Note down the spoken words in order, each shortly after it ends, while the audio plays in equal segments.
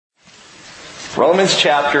Romans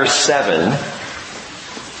chapter 7,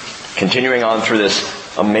 continuing on through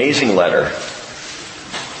this amazing letter.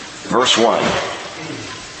 Verse 1.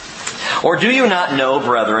 Or do you not know,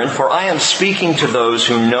 brethren, for I am speaking to those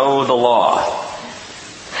who know the law,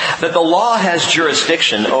 that the law has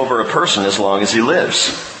jurisdiction over a person as long as he lives.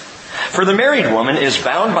 For the married woman is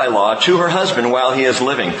bound by law to her husband while he is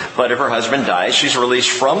living. But if her husband dies, she's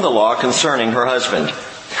released from the law concerning her husband.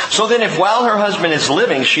 So then if while her husband is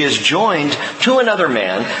living she is joined to another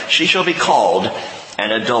man, she shall be called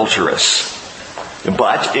an adulteress.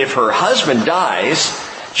 But if her husband dies,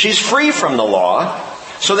 she's free from the law,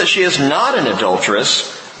 so that she is not an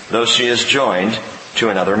adulteress, though she is joined to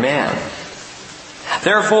another man.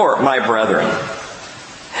 Therefore, my brethren,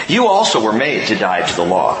 you also were made to die to the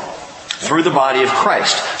law, through the body of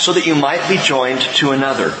Christ, so that you might be joined to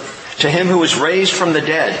another, to him who was raised from the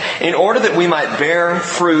dead, in order that we might bear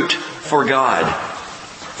fruit for God.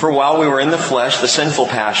 For while we were in the flesh, the sinful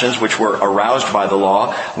passions which were aroused by the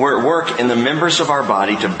law were at work in the members of our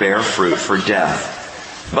body to bear fruit for death.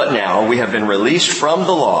 But now we have been released from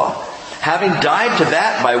the law, having died to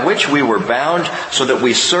that by which we were bound, so that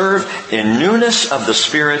we serve in newness of the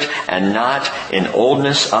Spirit and not in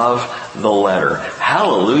oldness of the letter.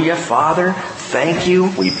 Hallelujah, Father. Thank you.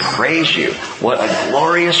 We praise you. What a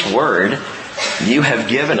glorious word you have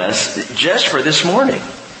given us just for this morning.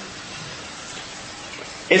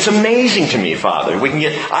 It's amazing to me, Father.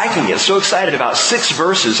 I can get so excited about 6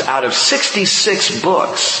 verses out of 66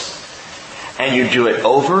 books. And you do it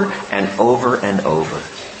over and over and over.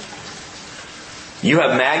 You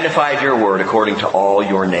have magnified your word according to all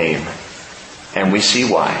your name. And we see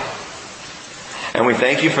why. And we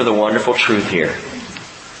thank you for the wonderful truth here.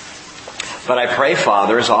 But I pray,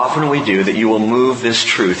 Father, as often we do, that you will move this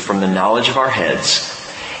truth from the knowledge of our heads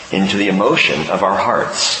into the emotion of our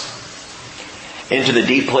hearts, into the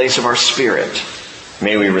deep place of our spirit.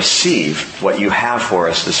 May we receive what you have for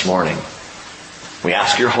us this morning. We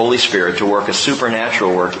ask your Holy Spirit to work a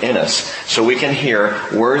supernatural work in us so we can hear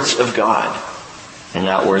words of God and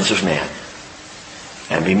not words of man,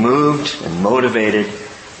 and be moved and motivated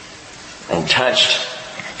and touched,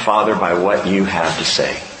 Father, by what you have to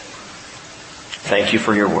say. Thank you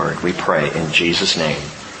for your word. We pray in Jesus' name.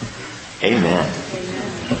 Amen.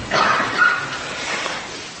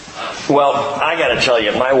 Well, I got to tell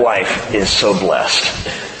you, my wife is so blessed.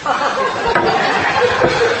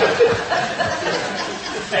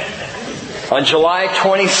 On July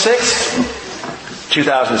 26th,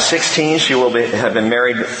 2016, she will have been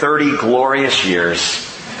married 30 glorious years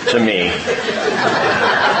to me.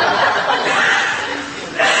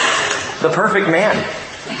 The perfect man,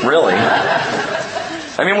 really.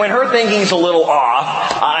 I mean, when her thinking's a little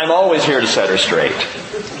off, I'm always here to set her straight.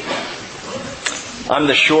 I'm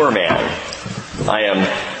the sure man. I am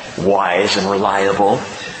wise and reliable.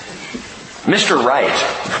 Mr. Right,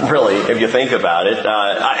 really, if you think about it.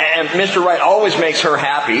 And Mr. Right always makes her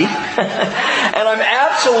happy. And I'm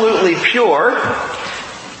absolutely pure,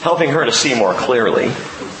 helping her to see more clearly.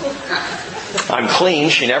 I'm clean.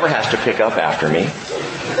 She never has to pick up after me.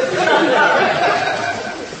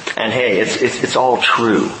 And hey, it's all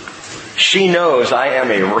true. She knows I am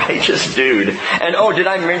a righteous dude. And did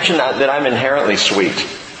I mention that I'm inherently sweet?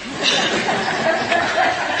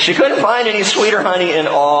 She couldn't find any sweeter honey in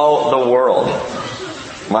all the world.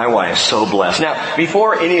 My wife's so blessed. Now,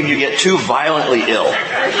 before any of you get too violently ill,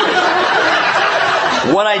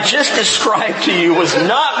 what I just described to you was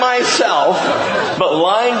not myself, but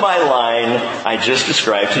line by line, I just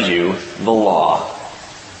described to you the law.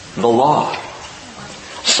 The law.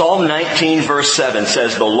 Psalm 19 verse 7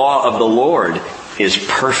 says, "The law of the Lord is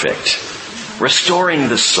perfect, restoring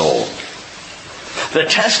the soul. The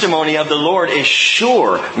testimony of the Lord is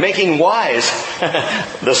sure, making wise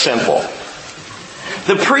the simple.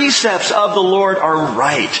 The precepts of the Lord are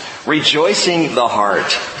right, rejoicing the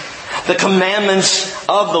heart. The commandments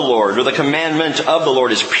of the Lord, or the commandment of the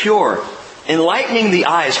Lord is pure, enlightening the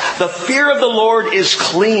eyes. The fear of the Lord is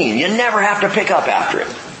clean." You never have to pick up after it.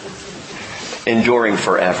 "Enduring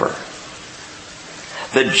forever.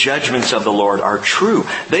 The judgments of the Lord are true.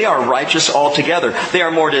 They are righteous altogether. They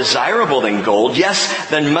are more desirable than gold, yes,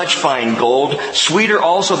 than much fine gold, sweeter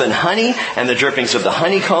also than honey and the drippings of the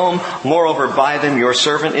honeycomb. Moreover, by them your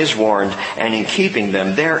servant is warned, and in keeping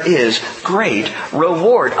them there is great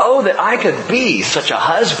reward." Oh, that I could be such a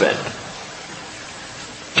husband.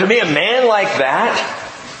 To be a man like that,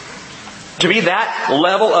 to be that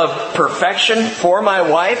level of perfection for my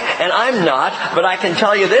wife, and I'm not, but I can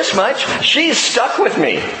tell you this much, she's stuck with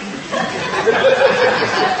me.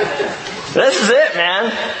 This is it,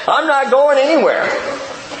 man. I'm not going anywhere.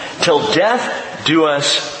 "Till death do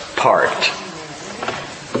us part."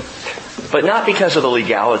 but not because of the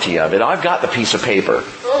legality of it. I've got the piece of paper.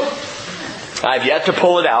 I've yet to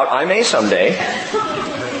pull it out. I may someday.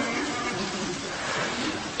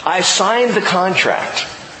 I signed the contract.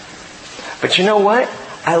 But you know what?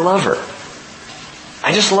 I love her.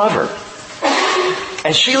 I just love her.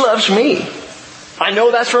 And she loves me. I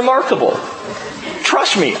know that's remarkable.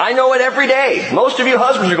 Trust me, I know it every day. Most of you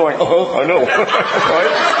husbands are going, oh, I know. Right?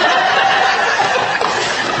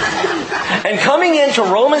 And coming into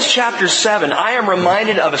Romans chapter 7, I am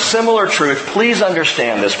reminded of a similar truth. Please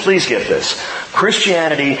understand this. Please get this.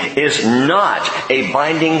 Christianity is not a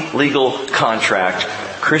binding legal contract.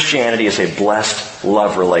 Christianity is a blessed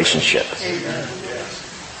love relationship.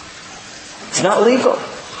 It's not legal.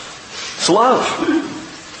 It's love.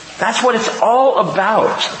 That's what it's all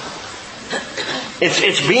about.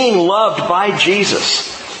 It's being loved by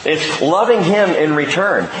Jesus. It's loving Him in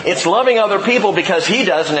return. It's loving other people because He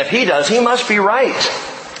does, and if He does, He must be right.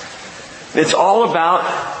 It's all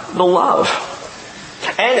about the love.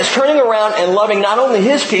 And it's turning around and loving not only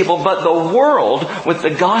His people, but the world with the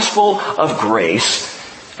gospel of grace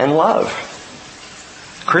and love.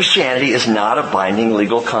 Christianity is not a binding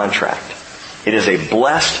legal contract. It is a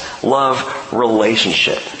blessed love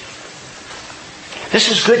relationship. This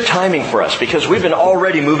is good timing for us because we've been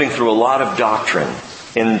already moving through a lot of doctrine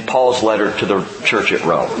in Paul's letter to the church at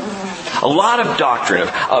Rome. A lot of doctrine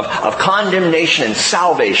of condemnation and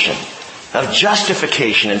salvation, of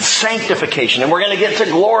justification and sanctification, and we're going to get to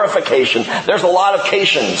glorification. There's a lot of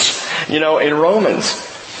cations, in Romans.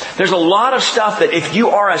 There's a lot of stuff that if you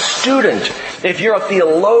are a student, if you're a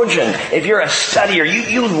theologian, if you're a studier,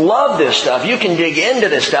 you love this stuff. You can dig into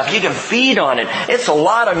this stuff. You can feed on it. It's a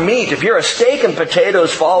lot of meat. If you're a steak and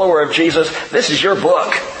potatoes follower of Jesus, this is your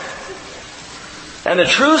book. And the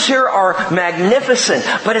truths here are magnificent,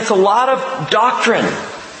 but it's a lot of doctrine.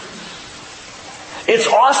 It's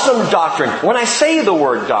awesome doctrine. When I say the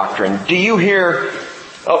word doctrine, do you hear,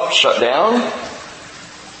 shut down?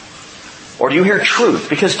 Or do you hear truth?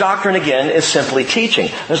 Because doctrine, again, is simply teaching.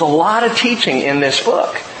 There's a lot of teaching in this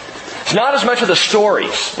book. It's not as much of the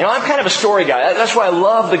stories. I'm kind of a story guy. That's why I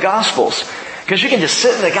love the Gospels. Because you can just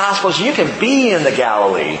sit in the Gospels and you can be in the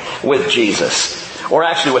Galilee with Jesus. Or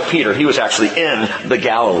actually with Peter. He was actually in the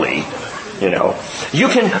Galilee. You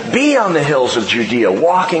can be on the hills of Judea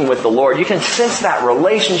walking with the Lord. You can sense that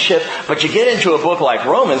relationship, but you get into a book like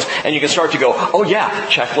Romans and you can start to go, oh yeah,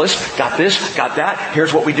 checklist, got this, got that,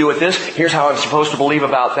 here's what we do with this, here's how I'm supposed to believe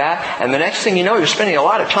about that. And the next thing you know, you're spending a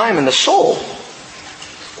lot of time in the soul.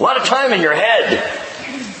 A lot of time in your head.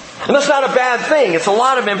 And that's not a bad thing. It's a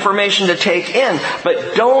lot of information to take in.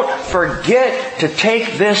 But don't forget to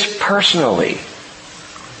take this personally.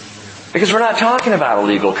 Because we're not talking about a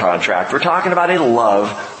legal contract. We're talking about a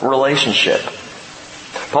love relationship.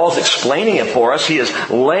 Paul's explaining it for us. He is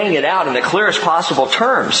laying it out in the clearest possible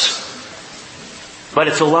terms. But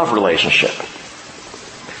it's a love relationship.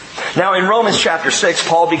 Now in Romans chapter 6,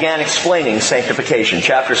 Paul began explaining sanctification.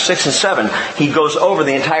 Chapter 6 and 7, he goes over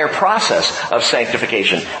the entire process of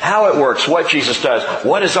sanctification. How it works, what Jesus does,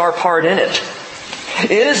 what is our part in it.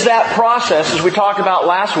 It is that process, as we talked about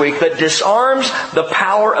last week, that disarms the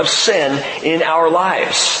power of sin in our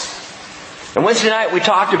lives. And Wednesday night we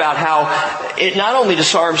talked about how it not only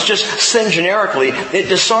disarms just sin generically, it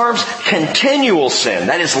disarms continual sin.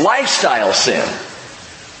 That is lifestyle sin.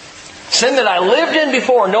 Sin that I lived in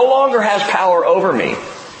before no longer has power over me.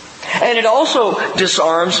 And it also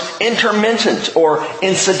disarms intermittent or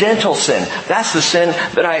incidental sin. That's the sin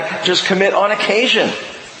that I just commit on occasion.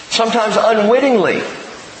 Sometimes unwittingly.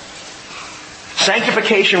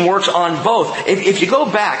 Sanctification works on both. If you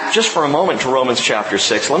go back just for a moment to Romans chapter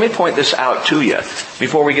 6, let me point this out to you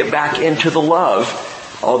before we get back into the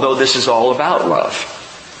love, although this is all about love.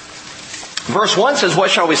 Verse 1 says,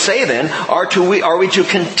 what shall we say then? Are we to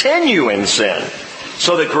continue in sin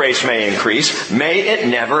so that grace may increase? May it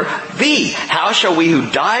never be. How shall we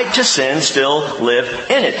who died to sin still live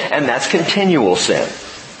in it? And that's continual sin.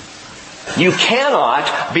 You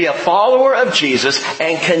cannot be a follower of Jesus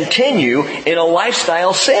and continue in a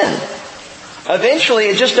lifestyle sin. Eventually,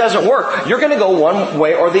 it just doesn't work. You're going to go one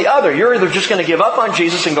way or the other. You're either just going to give up on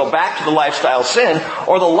Jesus and go back to the lifestyle sin,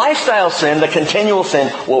 or the lifestyle sin, the continual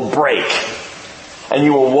sin, will break. And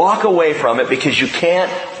you will walk away from it because you can't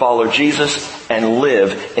follow Jesus and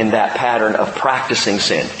live in that pattern of practicing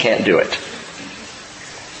sin. Can't do it.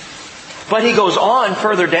 But he goes on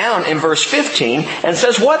further down in verse 15 and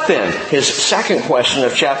says, what then? His second question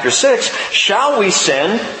of chapter 6, shall we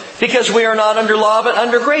sin because we are not under law but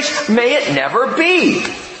under grace? May it never be.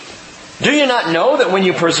 Do you not know that when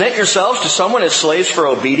you present yourselves to someone as slaves for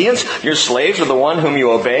obedience, your slaves are the one whom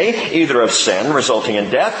you obey, either of sin resulting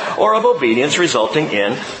in death or of obedience resulting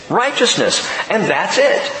in righteousness? And that's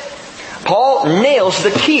it. Paul nails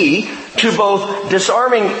the key to both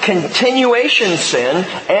disarming continuation sin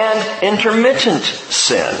and intermittent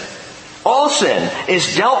sin. All sin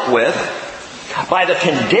is dealt with by the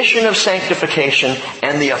condition of sanctification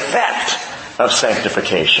and the effect of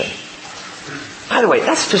sanctification. By the way,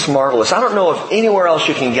 that's just marvelous. I don't know if anywhere else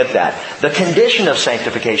you can get that. The condition of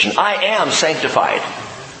sanctification, I am sanctified.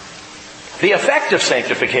 The effect of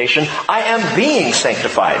sanctification, I am being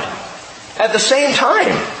sanctified. At the same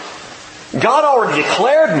time, God already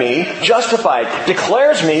declared me justified,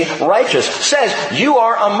 declares me righteous, says you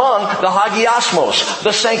are among the hagiasmos,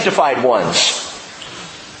 the sanctified ones.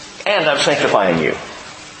 And I'm sanctifying you.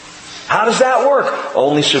 How does that work?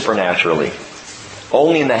 Only supernaturally.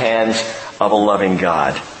 Only in the hands of a loving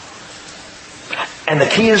God. And the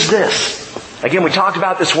key is this. Again, we talked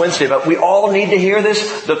about this Wednesday, but we all need to hear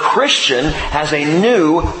this. The Christian has a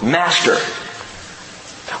new master.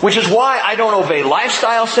 Which is why I don't obey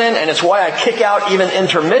lifestyle sin, and it's why I kick out even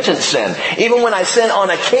intermittent sin. Even when I sin on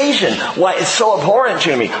occasion, why it's so abhorrent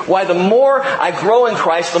to me. Why the more I grow in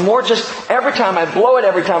Christ, the more just every time I blow it,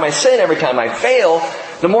 every time I sin, every time I fail,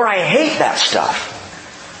 the more I hate that stuff.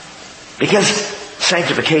 Because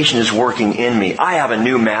sanctification is working in me. I have a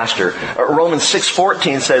new master. Romans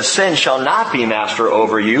 6:14 says, sin shall not be master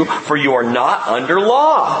over you, for you are not under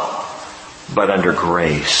law, but under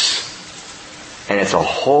grace. And it's a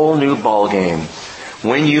whole new ballgame.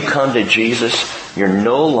 When you come to Jesus, you're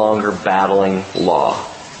no longer battling law.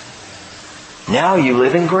 Now you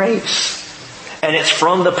live in grace. And it's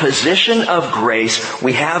from the position of grace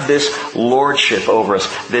we have this lordship over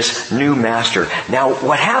us, this new master. Now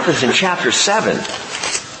what happens in chapter 7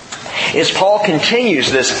 is Paul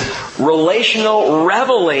continues this relational,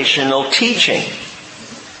 revelational teaching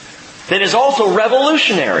that is also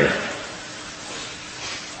revolutionary.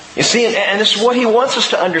 You see, and this is what he wants us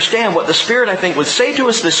to understand, what the Spirit, I think, would say to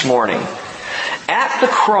us this morning. At the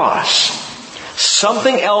cross,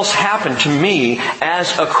 something else happened to me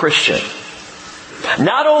as a Christian.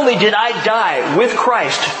 Not only did I die with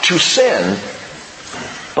Christ to sin,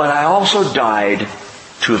 but I also died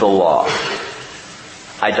to the law.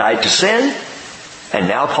 I died to sin, and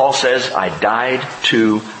now Paul says, I died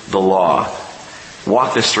to the law.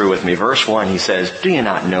 Walk this through with me. Verse 1, he says, do you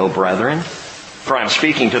not know, brethren? For I'm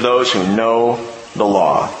speaking to those who know the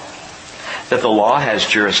law, that the law has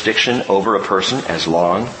jurisdiction over a person as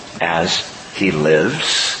long as he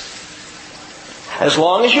lives. As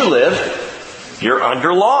long as you live, you're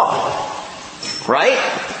under law. Right?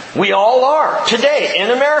 We all are. Today, in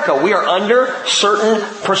America, we are under certain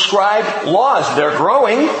prescribed laws. They're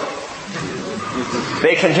growing.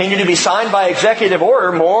 They continue to be signed by executive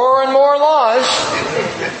order, more and more laws.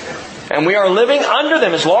 And we are living under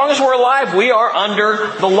them. As long as we're alive, we are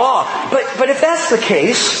under the law. But if that's the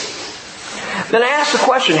case, then I ask the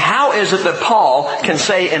question, how is it that Paul can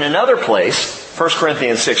say in another place, 1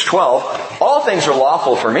 Corinthians 6:12, all things are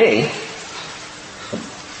lawful for me,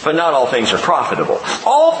 but not all things are profitable.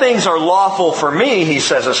 All things are lawful for me, he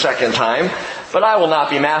says a second time, but I will not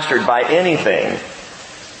be mastered by anything.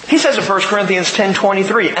 He says in 1 Corinthians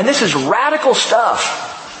 10:23, and this is radical stuff.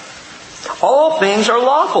 All things are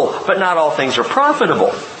lawful, but not all things are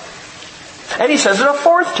profitable. And he says it a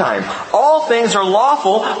fourth time. All things are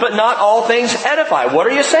lawful, but not all things edify. What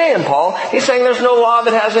are you saying, Paul? He's saying there's no law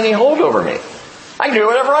that has any hold over me. I can do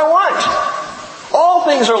whatever I want. All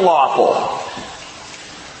things are lawful.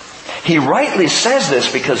 He rightly says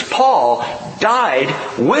this because Paul died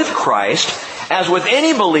with Christ. As with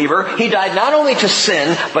any believer, he died not only to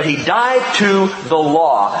sin, but he died to the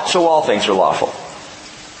law. So all things are lawful.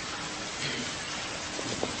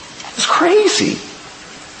 It's crazy.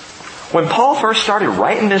 When Paul first started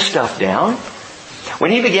writing this stuff down, when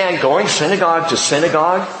he began going synagogue to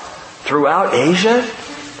synagogue throughout Asia,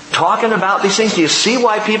 talking about these things, do you see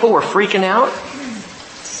why people were freaking out?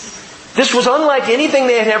 This was unlike anything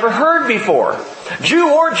they had ever heard before. Jew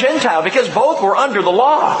or Gentile, because both were under the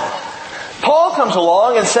law. Paul comes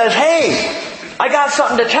along and says, hey, I got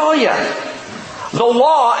something to tell you. The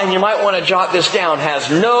law, and you might want to jot this down, has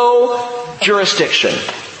no jurisdiction.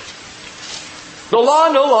 The law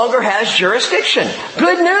no longer has jurisdiction.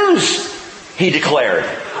 Good news, he declared.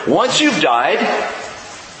 Once you've died,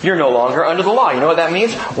 you're no longer under the law. You know what that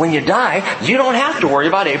means? When you die, you don't have to worry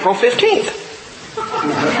about April 15th.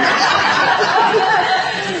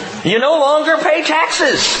 You no longer pay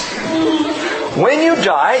taxes. When you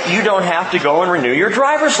die, you don't have to go and renew your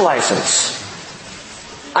driver's license.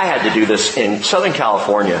 I had to do this in Southern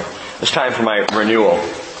California. was time for my renewal.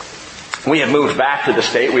 We had moved back to the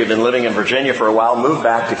state. We had been living in Virginia for a while, moved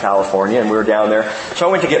back to California, and we were down there. So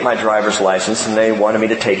I went to get my driver's license, and they wanted me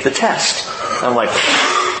to take the test. I'm like,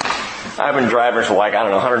 I've been driving for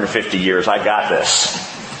 150 years. I got this.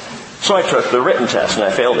 So I took the written test, and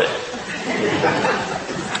I failed it.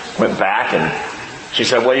 Went back, and she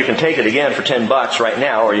said, well, you can take it again for $10 right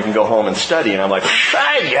now, or you can go home and study. And I'm like,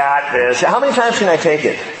 I got this. How many times can I take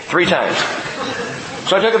it? 3 times.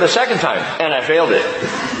 So I took it the second time, and I failed it.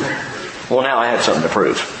 Well, now I had something to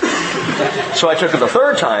prove. So I took it the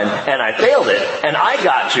third time, and I failed it. And I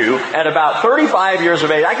got to, at about 35 years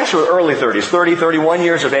of age, I guess it was early 30s, 30, 31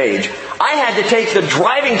 years of age, I had to take the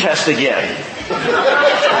driving test again.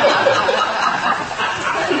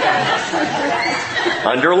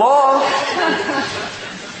 Under law.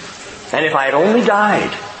 And if I had only died,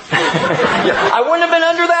 I wouldn't have been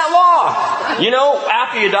under that law. You know,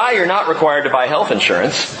 after you die, you're not required to buy health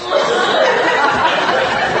insurance.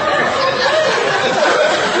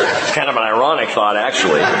 It's kind of an ironic thought,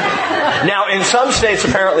 actually. Now, in some states,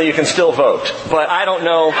 apparently, you can still vote. But I don't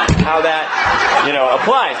know how that,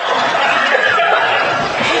 applies.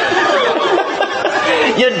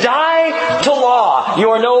 You die to law.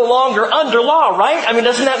 You are no longer under law, right? I mean,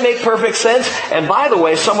 doesn't that make perfect sense? And by the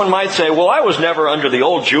way, someone might say, well, I was never under the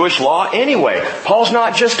old Jewish law anyway. Paul's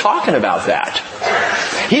not just talking about that.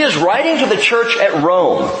 He is writing to the church at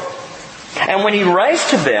Rome. And when he writes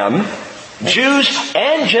to them, Jews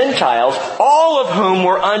and Gentiles, all of whom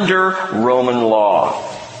were under Roman law.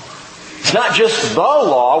 It's not just the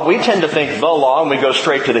law. We tend to think the law, and we go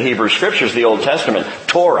straight to the Hebrew Scriptures, the Old Testament,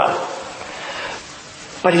 Torah.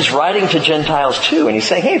 But he's writing to Gentiles too, and he's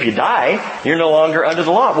saying, hey, if you die, you're no longer under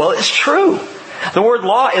the law. Well, it's true. The word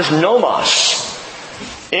law is nomos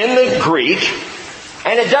in the Greek,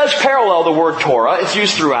 and it does parallel the word Torah. It's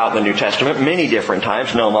used throughout the New Testament many different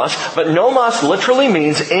times, nomos. But nomos literally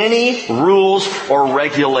means any rules or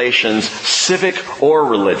regulations, civic or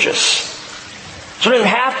religious. So it doesn't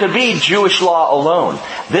have to be Jewish law alone.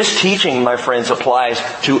 This teaching, my friends, applies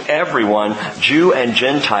to everyone, Jew and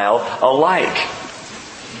Gentile alike.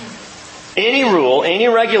 Any rule, any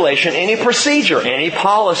regulation, any procedure, any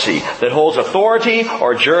policy that holds authority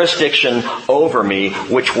or jurisdiction over me,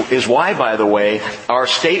 which is why, by the way, our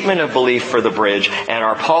statement of belief for the Bridge and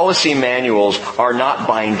our policy manuals are not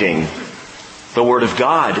binding. The Word of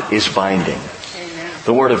God is binding.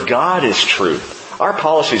 The Word of God is truth. Our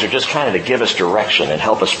policies are just kind of to give us direction and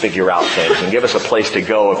help us figure out things and give us a place to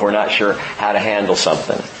go if we're not sure how to handle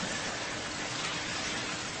something.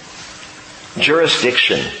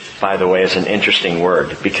 Jurisdiction, by the way, is an interesting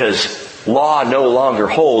word because law no longer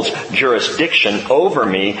holds jurisdiction over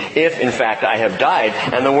me if, in fact, I have died.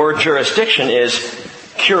 And the word jurisdiction is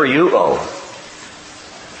kuriuo.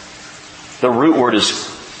 The root word is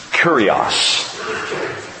kurios,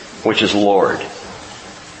 which is Lord.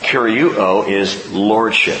 Kuriuo is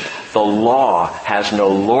lordship. The law has no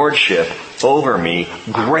lordship over me.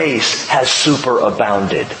 Grace has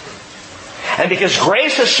superabounded. And because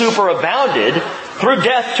grace has superabounded through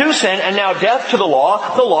death to sin and now death to the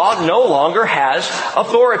law no longer has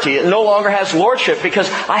authority. It no longer has lordship because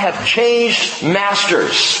I have changed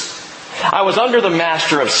masters. I was under the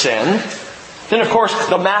master of sin. Then, of course,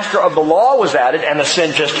 the master of the law was added and the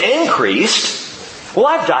sin just increased. Well,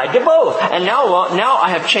 I've died to both. And now I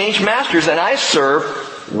have changed masters and I serve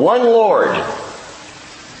one Lord.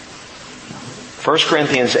 1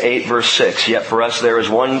 Corinthians 8 verse 6, yet for us there is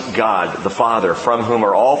one God, the Father, from whom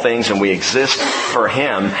are all things, and we exist for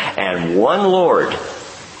Him, and one Lord,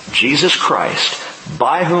 Jesus Christ,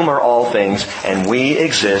 by whom are all things, and we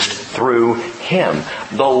exist through Him.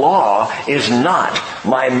 The law is not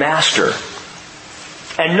my master.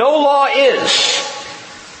 And no law is.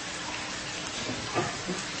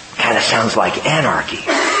 Kind of sounds like anarchy.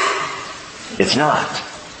 It's not.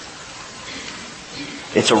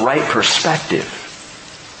 It's a right perspective.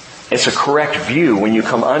 It's a correct view when you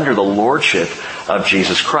come under the lordship of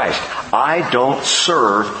Jesus Christ. I don't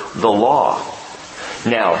serve the law.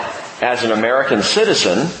 Now, as an American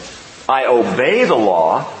citizen, I obey the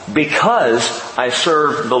law because I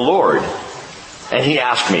serve the Lord. And He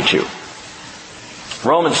asked me to.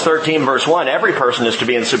 Romans 13 verse 1, every person is to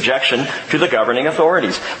be in subjection to the governing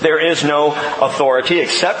authorities. There is no authority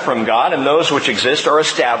except from God, and those which exist are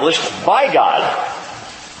established by God.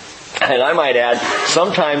 And I might add,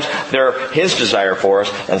 sometimes they're His desire for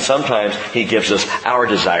us, and sometimes He gives us our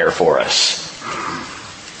desire for us.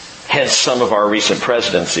 Hence some of our recent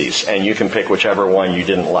presidencies, and you can pick whichever one you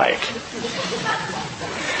didn't like.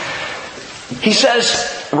 He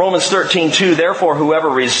says, Romans 13:2, therefore whoever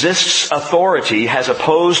resists authority has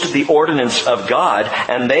opposed the ordinance of God,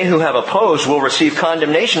 and they who have opposed will receive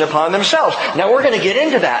condemnation upon themselves. Now we're going to get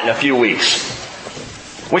into that in a few weeks,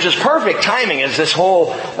 which is perfect timing as this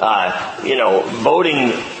whole,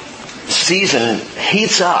 voting season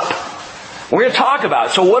heats up. We're going to talk about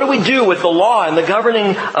it. So what do we do with the law and the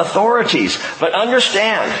governing authorities? But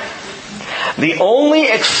understand, the only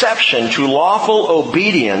exception to lawful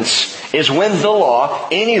obedience is when the law,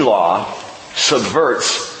 any law,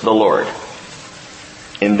 subverts the Lord.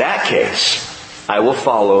 In that case, I will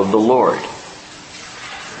follow the Lord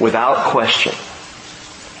without question.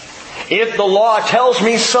 If the law tells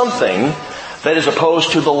me something that is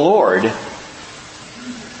opposed to the Lord,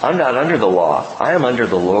 I'm not under the law. I am under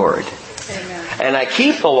the Lord. Amen. And I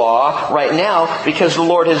keep the law right now because the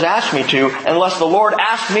Lord has asked me to, unless the Lord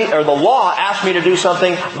asks me, or the law asks me to do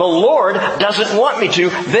something the Lord doesn't want me to,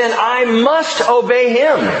 then I must obey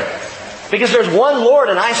Him. Because there's one Lord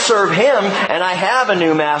and I serve Him, and I have a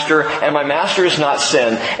new master, and my master is not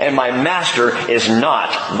sin, and my master is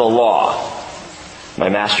not the law. My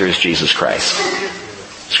master is Jesus Christ.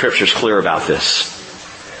 Scripture's clear about this.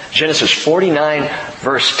 Genesis 49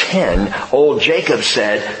 verse 10, old Jacob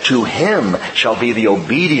said, to him shall be the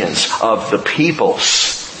obedience of the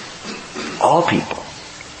peoples. All people.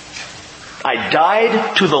 I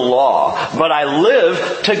died to the law, but I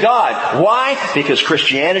live to God. Why? Because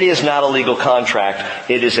Christianity is not a legal contract.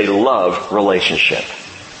 It is a love relationship.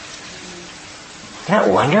 Isn't that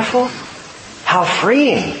wonderful? How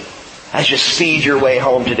freeing. As you speed your way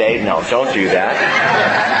home today. No, don't do that.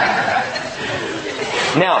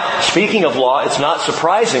 Now, speaking of law, it's not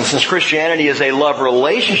surprising, since Christianity is a love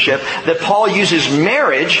relationship, that Paul uses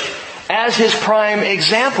marriage as his prime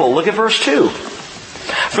example. Look at verse 2.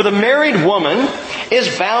 For the married woman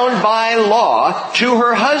is bound by law to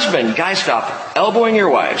her husband. Guys, stop elbowing your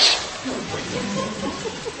wives.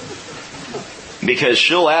 Because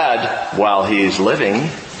she'll add, while he's living.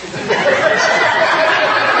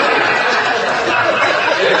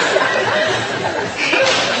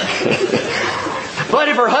 But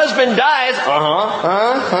if her husband dies,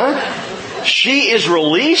 she is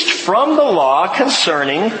released from the law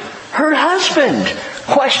concerning her husband.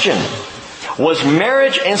 Question. Was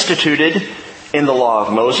marriage instituted in the law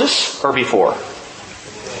of Moses or before?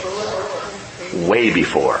 Way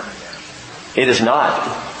before. It is not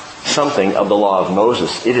something of the law of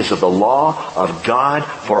Moses. It is of the law of God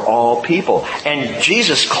for all people. And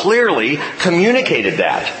Jesus clearly communicated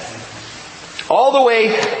that. All the way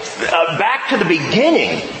back to the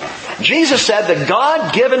beginning, Jesus said the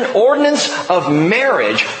God-given ordinance of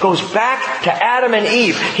marriage goes back to Adam and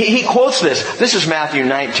Eve. He quotes this. This is Matthew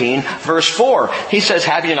 19, verse 4. He says,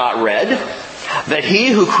 have you not read that He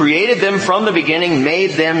who created them from the beginning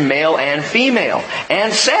made them male and female,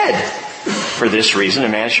 and said, for this reason a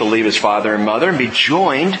man shall leave his father and mother and be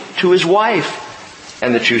joined to his wife,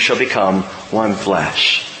 and the two shall become one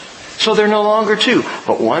flesh. So they're no longer two,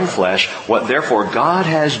 but one flesh. What therefore God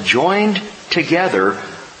has joined together,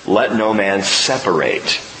 let no man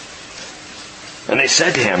separate. And they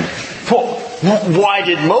said to him, well, why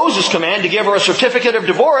did Moses command to give her a certificate of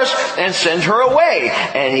divorce and send her away?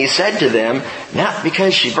 And he said to them, not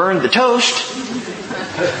because she burned the toast.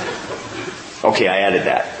 Okay, I added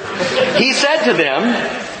that. He said to them,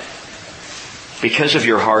 because of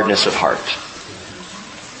your hardness of heart.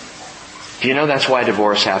 Do you know that's why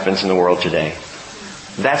divorce happens in the world today?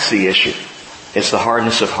 That's the issue. It's the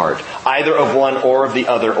hardness of heart. Either of one or of the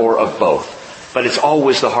other or of both. But it's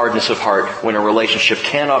always the hardness of heart when a relationship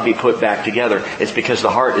cannot be put back together. It's because the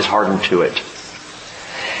heart is hardened to it.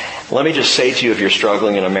 Let me just say to you, if you're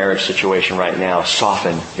struggling in a marriage situation right now,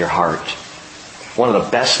 soften your heart. One of the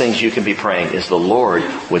best things you can be praying is the Lord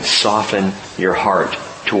would soften your heart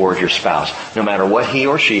toward your spouse, no matter what he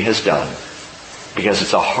or she has done. Because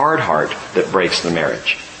it's a hard heart that breaks the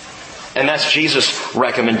marriage. And that's Jesus'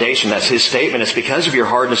 recommendation. That's His statement. It's because of your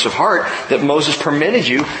hardness of heart that Moses permitted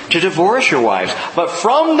you to divorce your wives. But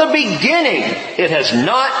from the beginning, it has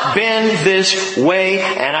not been this way.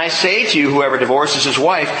 And I say to you, whoever divorces his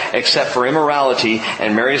wife, except for immorality,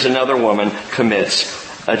 and marries another woman,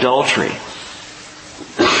 commits adultery.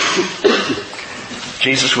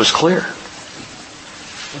 Jesus was clear.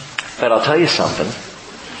 But I'll tell you something.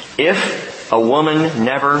 If a woman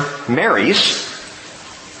never marries,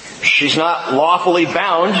 she's not lawfully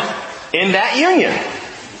bound in that union.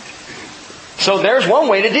 So there's one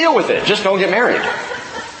way to deal with it. Just don't get married.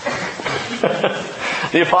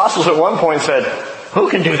 The apostles at one point said, who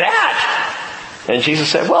can do that? And Jesus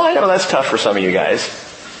said, well, I know that's tough for some of you guys.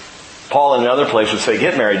 Paul in another place would say,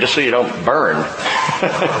 get married just so you don't burn.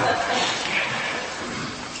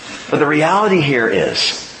 But the reality here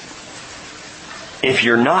is, if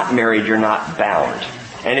you're not married, you're not bound.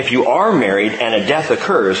 And if you are married and a death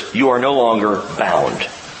occurs, you are no longer bound.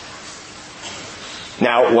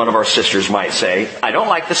 Now, one of our sisters might say, I don't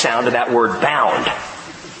like the sound of that word bound.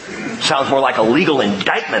 Sounds more like a legal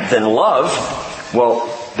indictment than love. Well,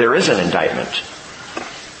 there is an indictment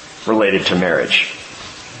related to marriage.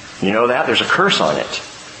 You know that? There's a curse on it.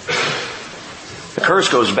 The curse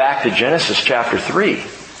goes back to Genesis chapter 3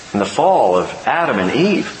 and the fall of Adam and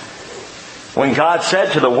Eve. When God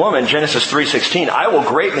said to the woman, Genesis 3:16, I will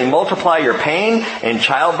greatly multiply your pain in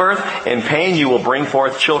childbirth. In pain you will bring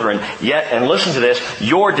forth children. Yet, and listen to this,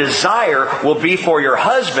 your desire will be for your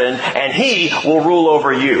husband and he will rule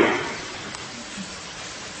over you.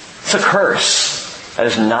 It's a curse. That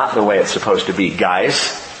is not the way it's supposed to be,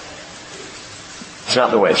 guys. It's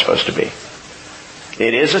not the way it's supposed to be.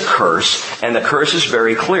 It is a curse, and the curse is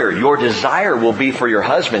very clear. Your desire will be for your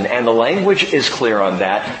husband, and the language is clear on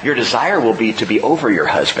that. Your desire will be to be over your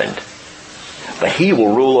husband, but he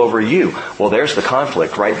will rule over you. Well, there's the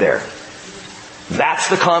conflict right there. That's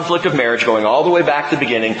the conflict of marriage going all the way back to the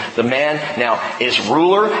beginning. The man now is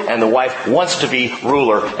ruler, and the wife wants to be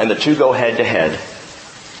ruler, and the two go head to head.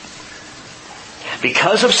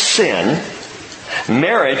 Because of sin,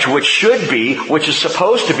 marriage, which is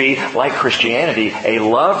supposed to be, like Christianity, a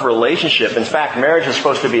love relationship. In fact, marriage is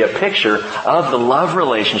supposed to be a picture of the love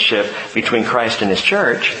relationship between Christ and His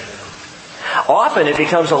church. Often it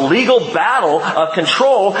becomes a legal battle of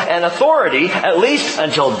control and authority, at least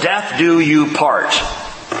until death do you part.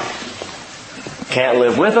 Can't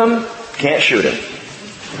live with him, can't shoot him.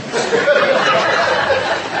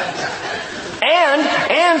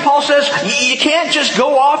 And Paul says, you can't just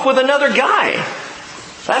go off with another guy.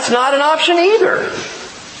 That's not an option either.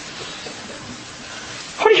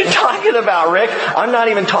 What are you talking about, Rick? I'm not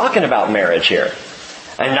even talking about marriage here.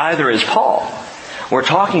 And neither is Paul. We're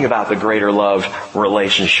talking about the greater love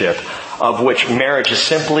relationship, of which marriage is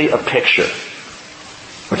simply a picture.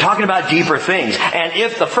 We're talking about deeper things. And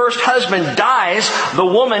if the first husband dies, the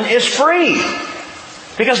woman is free.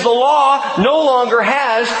 Because the law no longer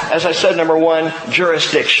has, as I said, number one,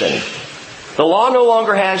 jurisdiction. The law no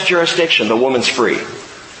longer has jurisdiction. The woman's free.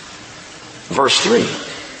 Verse 3.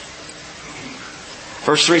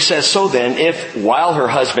 Verse 3 says, so then, if while her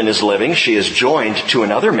husband is living, she is joined to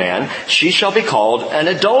another man, she shall be called an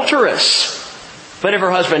adulteress. But if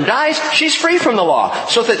her husband dies, she's free from the law.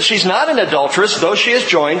 So that she's not an adulteress, though she is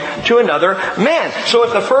joined to another man. So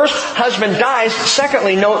if the first husband dies,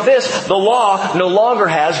 secondly, note this, the law no longer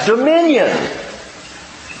has dominion.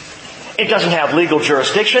 It doesn't have legal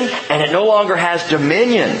jurisdiction, and it no longer has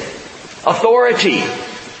dominion, authority.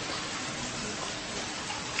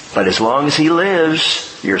 But as long as he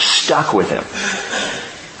lives, you're stuck with him.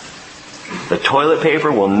 The toilet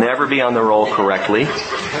paper will never be on the roll correctly.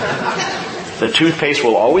 The toothpaste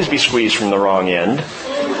will always be squeezed from the wrong end.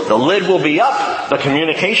 The lid will be up. The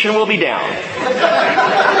communication will be down.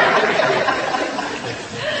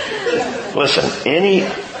 Listen, any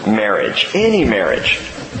marriage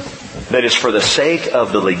that is for the sake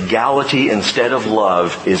of the legality instead of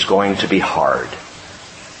love is going to be hard.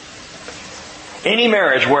 Any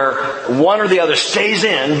marriage where one or the other stays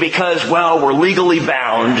in because, well, we're legally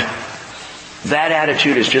bound, that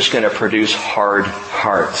attitude is just going to produce hard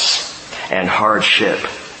hearts and hardship.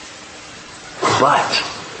 But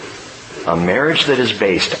a marriage that is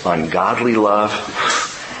based on godly love,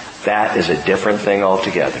 that is a different thing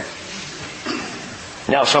altogether.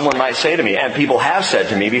 Now, someone might say to me, and people have said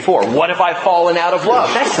to me before, what if I've fallen out of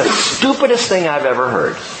love? That's the stupidest thing I've ever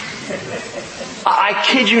heard. I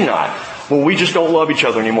kid you not. Well, we just don't love each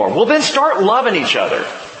other anymore. Well, then start loving each other.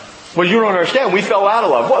 Well, you don't understand. We fell out of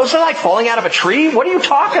love. What, was it like falling out of a tree? What are you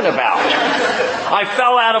talking about? I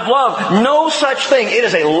fell out of love. No such thing. It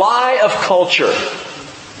is a lie of culture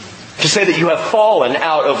to say that you have fallen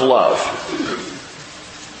out of love.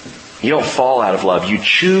 You don't fall out of love. You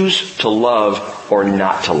choose to love or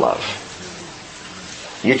not to love.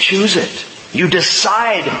 You choose it. You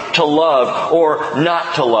decide to love or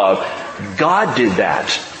not to love. God did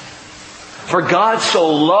that. For God so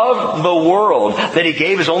loved the world that He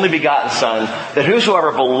gave His only begotten Son, that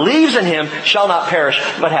whosoever believes in Him shall not perish,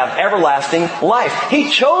 but have everlasting life. He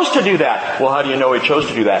chose to do that. Well, how do you know He chose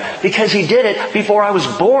to do that? Because He did it before I was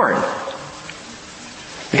born.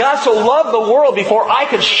 God so loved the world before I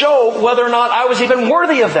could show whether or not I was even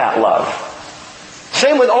worthy of that love.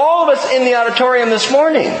 Same with all of us in the auditorium this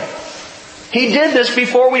morning. He did this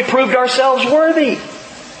before we proved ourselves worthy.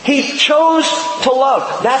 He chose to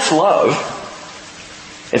love. That's love.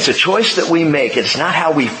 It's a choice that we make. It's not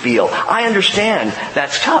how we feel. I understand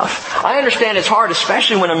that's tough. I understand it's hard,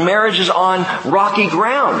 especially when a marriage is on rocky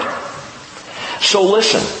ground. So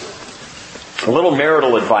listen, a little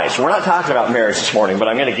marital advice. We're not talking about marriage this morning, but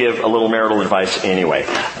I'm going to give a little marital advice anyway.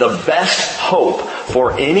 The best hope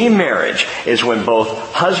for any marriage is when both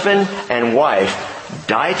husband and wife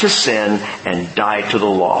die to sin and die to the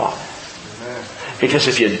law. Because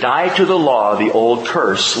if you die to the law, the old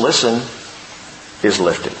curse, listen, is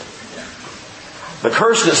lifted. The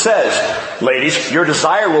curse that says, ladies, your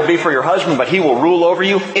desire will be for your husband, but he will rule over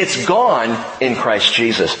you, it's gone in Christ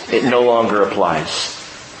Jesus. It no longer applies.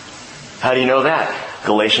 How do you know that?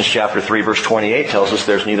 Galatians chapter 3 verse 28 tells us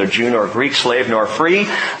there's neither Jew nor Greek, slave nor free,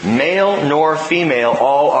 male nor female,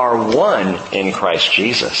 all are one in Christ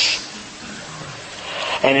Jesus.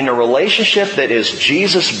 And in a relationship that is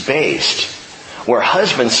Jesus-based, where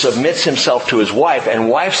husband submits himself to his wife and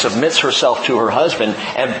wife submits herself to her husband,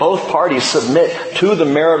 and both parties submit to the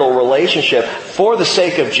marital relationship for the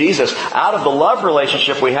sake of Jesus, out of the love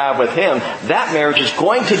relationship we have with Him, that marriage is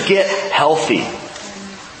going to get healthy.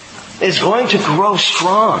 It's going to grow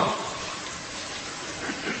strong.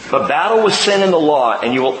 But battle with sin and the law,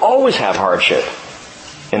 and you will always have hardship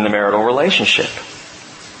in the marital relationship.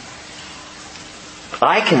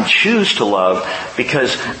 I can choose to love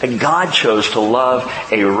because God chose to love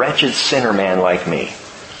a wretched sinner man like me.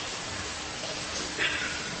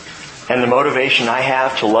 And the motivation I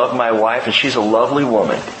have to love my wife, and she's a lovely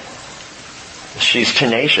woman. She's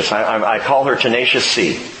tenacious. I call her Tenacious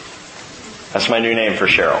C. That's my new name for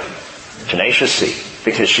Cheryl. Tenacious C.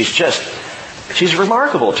 Because she's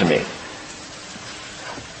remarkable to me.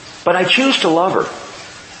 But I choose to love her.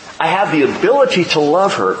 I have the ability to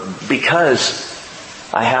love her because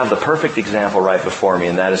I have the perfect example right before me,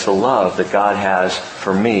 and that is the love that God has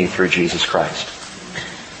for me through Jesus Christ.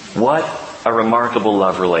 What a remarkable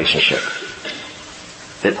love relationship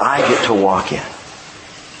that I get to walk in.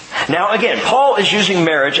 Now again, Paul is using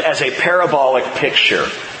marriage as a parabolic picture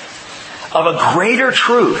of a greater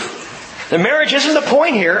truth. The marriage isn't the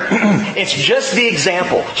point here, it's just the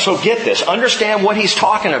example. So get this, understand what he's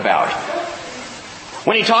talking about.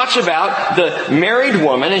 When he talks about the married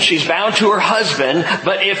woman and she's bound to her husband,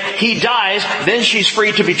 but if he dies, then she's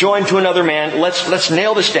free to be joined to another man. Let's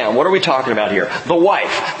nail this down. What are we talking about here? The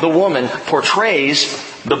wife, the woman, portrays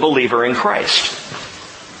the believer in Christ.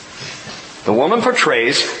 The woman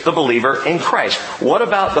portrays the believer in Christ. What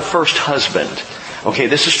about the first husband? Okay,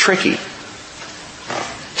 this is tricky.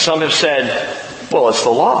 Some have said, well, it's the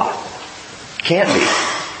law. Can't be.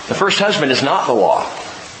 The first husband is not the law.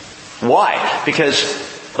 Why?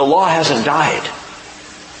 Because the law hasn't died.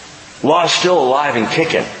 Law is still alive and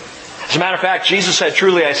kicking. As a matter of fact, Jesus said,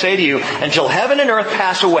 truly I say to you, until heaven and earth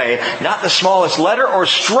pass away, not the smallest letter or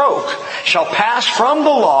stroke shall pass from the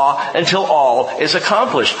law until all is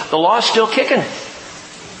accomplished. The law is still kicking.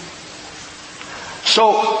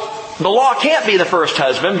 So, the law can't be the first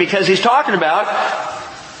husband because he's talking about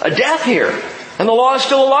a death here. And the law is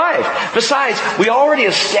still alive. Besides, we already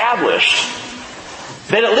established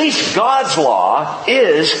that at least God's law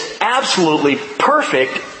is absolutely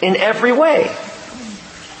perfect in every way.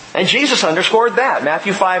 And Jesus underscored that.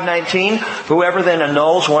 Matthew 5:19, whoever then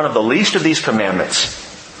annuls one of the least of these commandments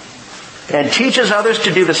and teaches others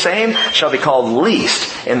to do the same shall be called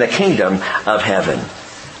least in the kingdom of heaven.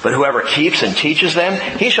 But whoever keeps and teaches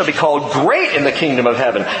them, he shall be called great in the kingdom of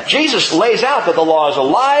heaven. Jesus lays out that the law is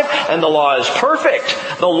alive and the law is perfect.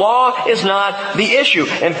 The law is not the issue.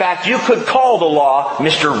 In fact, you could call the law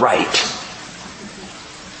Mr. Right.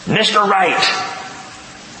 Mr. Right.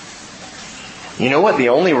 You know what the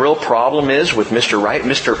only real problem is with Mr. Right,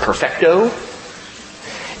 Mr. Perfecto?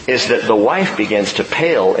 Is that the wife begins to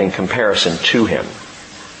pale in comparison to him.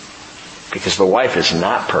 Because the wife is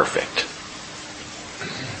not perfect.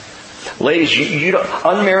 Ladies, you don't,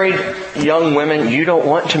 unmarried young women, you don't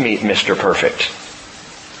want to meet Mr. Perfect.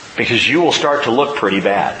 Because you will start to look pretty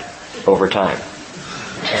bad over time.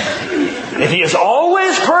 If he is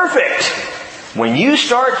always perfect, when you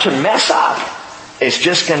start to mess up, it's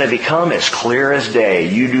just going to become as clear as day.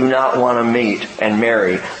 You do not want to meet and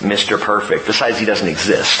marry Mr. Perfect. Besides, he doesn't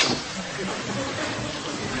exist.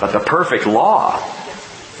 But the perfect law,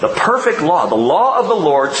 the law of the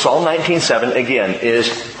Lord, Psalm 19:7, again, is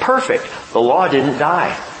perfect. The law didn't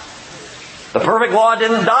die. The perfect law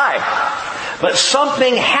didn't die. But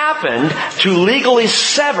something happened to legally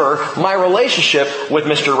sever my relationship with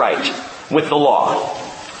Mr. Right, with the law.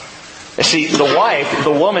 You see, the wife,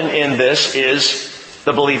 the woman in this is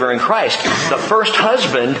the believer in Christ. The first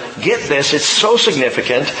husband, get this, it's so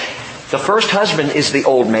significant. The first husband is the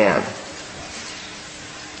old man.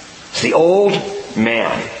 It's the old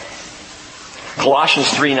man. Colossians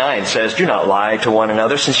 3:9 says, "Do not lie to one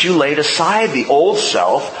another, since you laid aside the old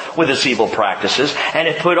self with its evil practices, and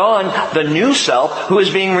have put on the new self, who is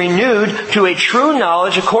being renewed to a true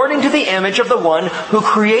knowledge according to the image of the one who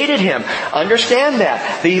created him." Understand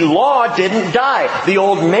that. The law didn't die. The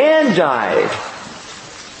old man died.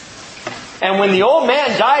 And when the old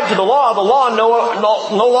man died to the law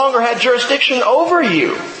no longer had jurisdiction over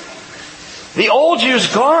you. The old you's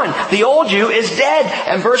gone. The old you is dead.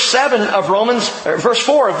 And verse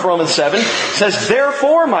 4 of Romans 7 says,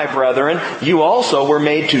 "Therefore, my brethren, you also were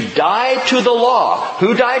made to die to the law."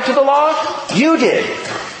 Who died to the law? You did.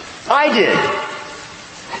 I did.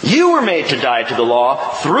 You were made to die to the law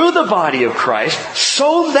through the body of Christ,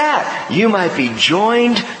 so that you might be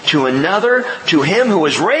joined to another, to Him who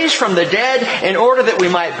was raised from the dead, in order that we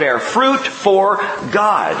might bear fruit for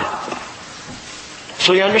God.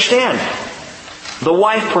 So you understand, the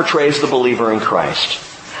wife portrays the believer in Christ.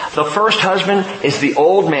 The first husband is the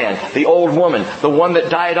old man, the old woman, the one that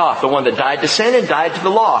died off, the one that died to sin and died to the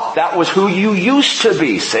law. That was who you used to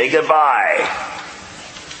be. Say goodbye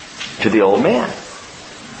to the old man.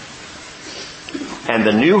 And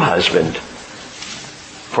the new husband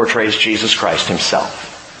portrays Jesus Christ Himself.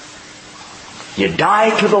 You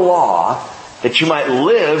die to the law that you might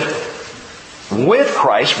live with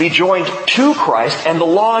Christ, be joined to Christ, and the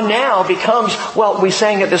law now becomes, well, we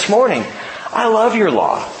sang it this morning, I love your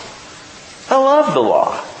law. I love the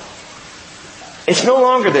law. It's no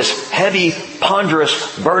longer this heavy,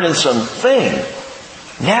 ponderous, burdensome thing.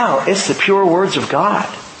 Now it's the pure words of God.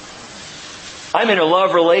 I'm in a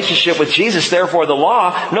love relationship with Jesus, therefore the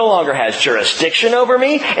law no longer has jurisdiction over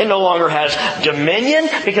me. It no longer has dominion,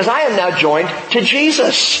 because I am now joined to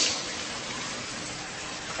Jesus.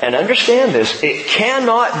 And understand this, it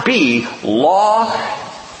cannot be law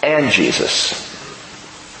and Jesus.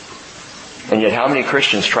 And yet how many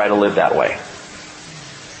Christians try to live that way?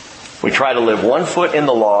 We try to live one foot in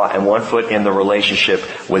the law and one foot in the relationship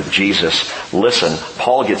with Jesus. Listen,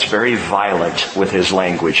 Paul gets very violent with his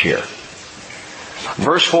language here.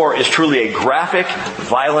 Verse 4 is truly a graphic,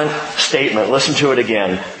 violent statement. Listen to it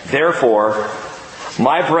again. "Therefore,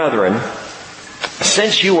 my brethren,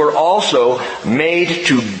 since you were also made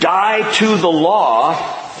to die to the law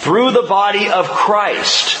through the body of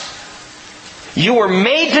Christ." You were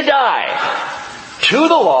made to die to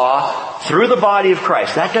the law through the body of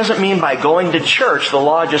Christ. That doesn't mean by going to church the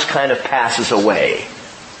law just kind of passes away.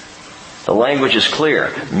 The language is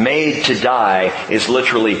clear. Made to die is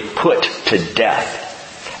literally put to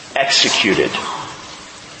death, executed.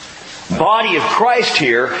 Body of Christ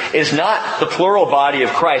here is not the plural body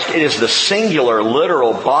of Christ. It is the singular,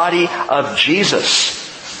 literal body of Jesus.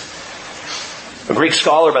 A Greek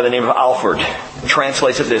scholar by the name of Alford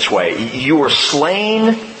translates it this way: "You were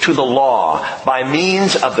slain to the law by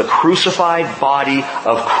means of the crucified body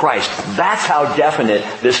of Christ." That's how definite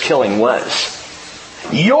this killing was.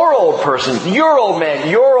 Your old person, your old man,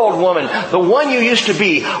 your old woman, the one you used to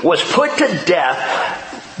be, was put to death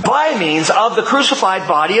by means of the crucified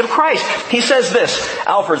body of Christ. He says this,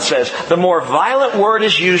 Alfred says, "The more violent word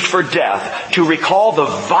is used for death to recall the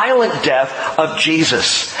violent death of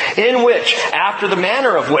Jesus, in which, after the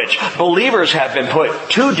manner of which, believers have been put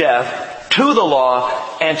to death, to the law,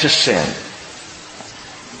 and to sin."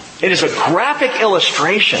 It is a graphic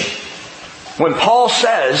illustration. When Paul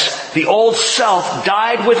says the old self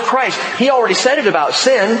died with Christ, he already said it about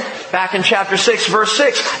sin back in chapter 6, verse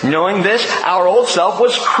 6. "Knowing this, our old self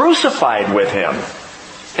was crucified with Him,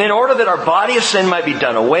 in order that our body of sin might be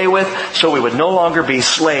done away with, so we would no longer be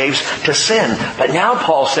slaves to sin." But now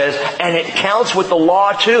Paul says, and it counts with the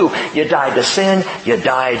law too. You died to sin, you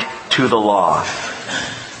died to the law.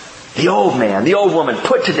 The old man, the old woman,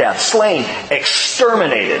 put to death, slain,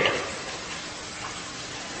 exterminated.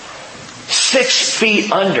 6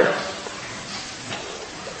 feet under.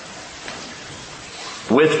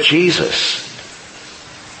 With Jesus.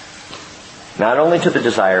 Not only to the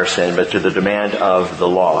desire of sin, but to the demand of the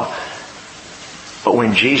law. But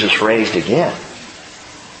when Jesus raised again,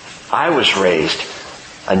 I was raised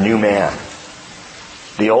a new man.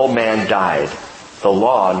 The old man died. The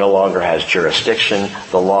law no longer has jurisdiction.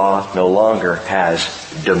 The law no longer has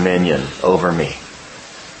dominion over me.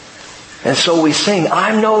 And so we sing,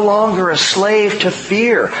 I'm no longer a slave to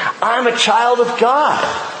fear. I'm a child of God.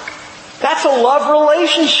 That's a love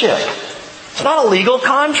relationship. It's not a legal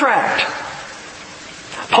contract.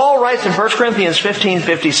 Paul writes in 1 Corinthians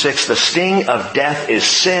 15:56, the sting of death is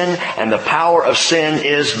sin, and the power of sin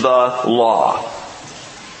is the law.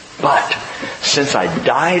 But since I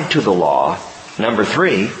died to the law, number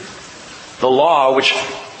 3, the law which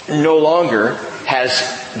no longer has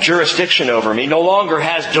jurisdiction over me, no longer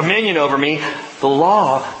has dominion over me, the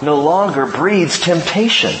law no longer breeds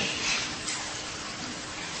temptation.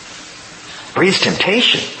 Breeds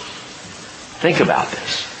temptation. Think about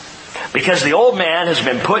this. Because the old man has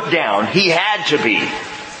been put down, he had to be,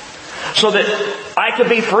 so that I could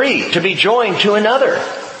be free to be joined to another.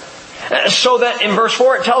 So that in verse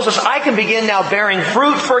 4 it tells us I can begin now bearing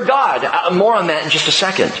fruit for God. More on that in just a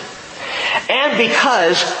second. And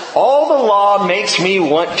because all the law makes me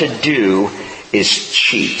want to do is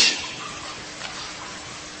cheat.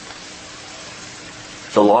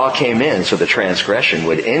 The law came in so the transgression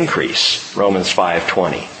would increase. Romans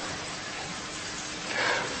 5:20.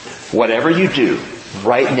 Whatever you do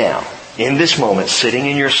right now, in this moment, sitting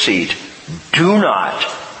in your seat, do not,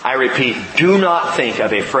 I repeat, do not think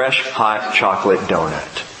of a fresh, hot chocolate donut.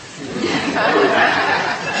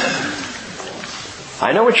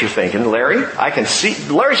 I know what you're thinking, Larry. I can see.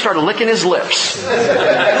 Larry started licking his lips.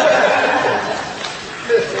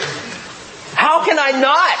 How can I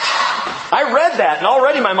not? I read that and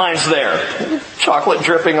already my mind's there. Chocolate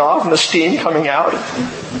dripping off and the steam coming out.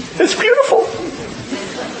 It's beautiful.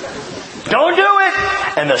 Don't do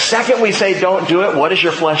it! And the second we say don't do it, what does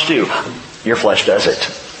your flesh do? Your flesh does it.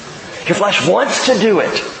 Your flesh wants to do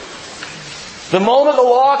it. The moment the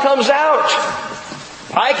law comes out,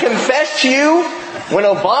 I confess to you, when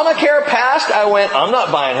Obamacare passed, I went, I'm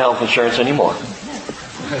not buying health insurance anymore.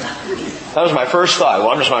 That was my first thought.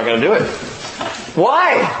 Well, I'm just not going to do it.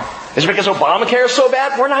 Why? Is it because Obamacare is so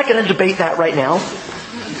bad? We're not going to debate that right now.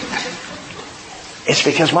 It's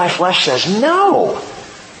because my flesh says, no.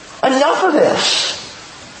 Enough of this.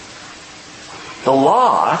 The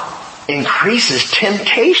law increases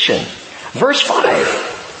temptation. Verse 5.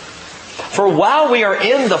 For while we are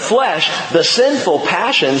in the flesh, the sinful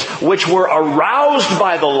passions which were aroused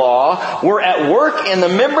by the law were at work in the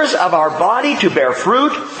members of our body to bear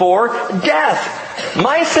fruit for death.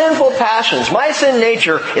 My sinful passions, my sin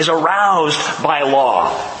nature is aroused by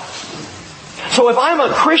law. So if I'm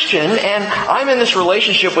a Christian and I'm in this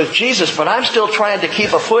relationship with Jesus, but I'm still trying to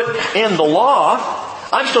keep a foot in the law,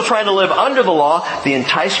 I'm still trying to live under the law, the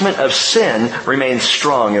enticement of sin remains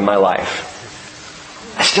strong in my life.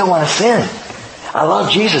 I still want to sin. I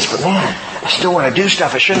love Jesus, but man, I still want to do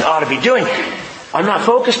stuff I shouldn't ought to be doing. I'm not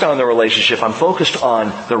focused on the relationship. I'm focused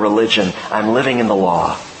on the religion. I'm living in the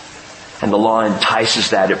law. And the law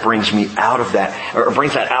entices that. It brings me out of that, or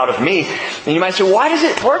brings that out of me. And you might say, why does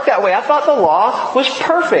it work that way? I thought the law was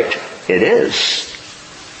perfect. It is.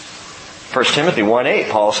 1 Timothy 1:8,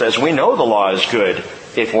 Paul says, we know the law is good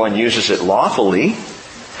if one uses it lawfully.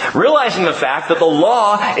 Realizing the fact that the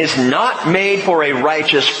law is not made for a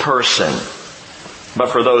righteous person, but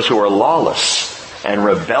for those who are lawless and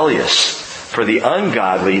rebellious, for the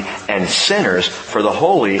ungodly and sinners, for the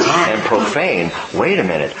holy and profane. Wait a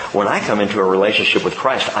minute. When I come into a relationship with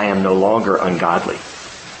Christ, I am no longer ungodly.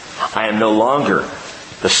 I am no longer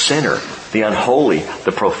the sinner, the unholy,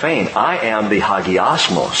 the profane. I am the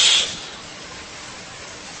hagiosmos,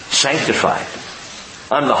 sanctified.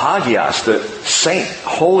 I'm the hagios, the saint,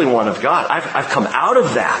 holy one of God. I've come out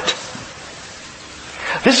of that.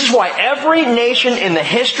 This is why every nation in the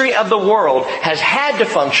history of the world has had to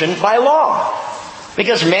function by law.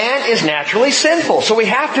 Because man is naturally sinful. So we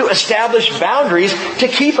have to establish boundaries to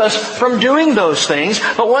keep us from doing those things.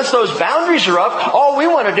 But once those boundaries are up, all we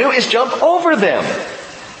want to do is jump over them.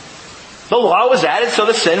 The law was added so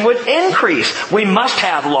the sin would increase. We must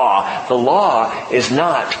have law. The law is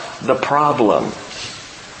not the problem.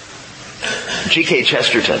 G.K.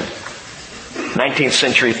 Chesterton, 19th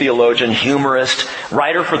century theologian, humorist,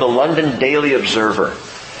 writer for the London Daily Observer,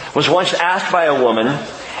 was once asked by a woman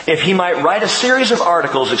if he might write a series of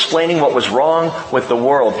articles explaining what was wrong with the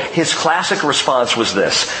world. His classic response was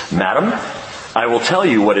this: Madam, I will tell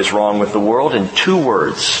you what is wrong with the world in 2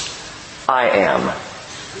 words. I am.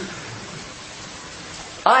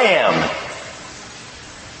 I am.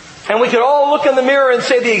 And we could all look in the mirror and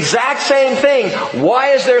say the exact same thing. Why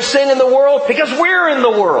is there sin in the world? Because we're in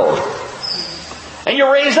the world. And you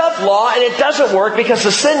raise up law and it doesn't work because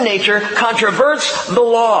the sin nature controverts the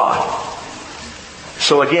law.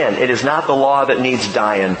 So again, it is not the law that needs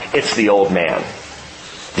dying, it's the old man.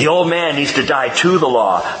 The old man needs to die to the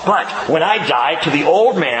law. But when I die to the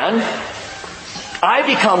old man, I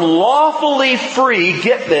become lawfully free,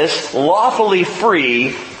 get this, lawfully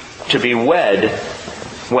free to be wed,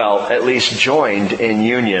 well, at least joined in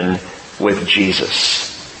union with Jesus.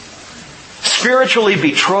 Spiritually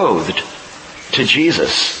betrothed to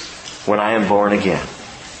Jesus when I am born again.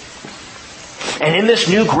 And in this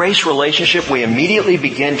new grace relationship, we immediately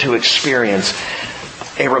begin to experience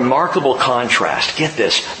a remarkable contrast. Get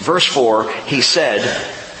this. Verse 4, he said,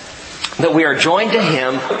 that we are joined to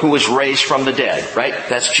Him who was raised from the dead, right?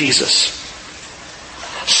 That's Jesus.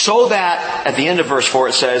 So that, at the end of verse 4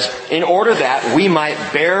 it says, in order that we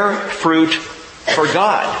might bear fruit for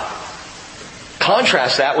God.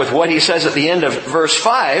 Contrast that with what he says at the end of verse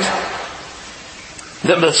 5,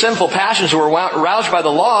 that the sinful passions were aroused by the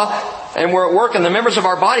law and were at work in the members of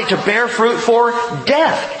our body to bear fruit for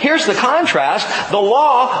death. Here's the contrast. The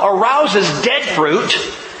law arouses dead fruit.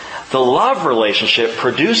 The love relationship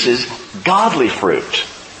produces godly fruit.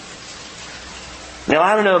 Now,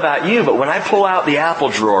 I don't know about you, but when I pull out the apple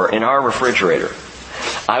drawer in our refrigerator,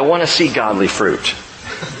 I want to see godly fruit.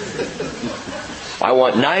 I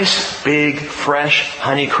want nice, big, fresh,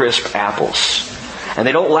 Honeycrisp apples. And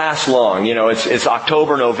they don't last long. You know, it's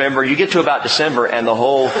October, November. You get to about December and the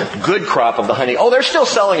whole good crop of the honey. Oh, they're still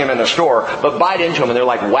selling them in the store, but bite into them and they're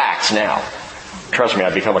like wax now. Trust me,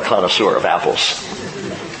 I've become a connoisseur of apples.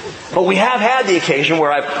 But we have had the occasion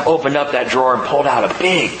where I've opened up that drawer and pulled out a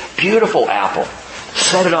big, beautiful apple.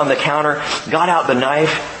 Set it on the counter, got out the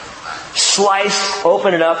knife, sliced,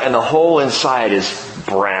 opened it up, and the whole inside is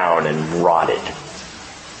brown and rotted.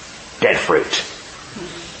 Dead fruit.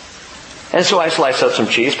 And so I slice up some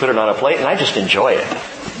cheese, put it on a plate, and I just enjoy it.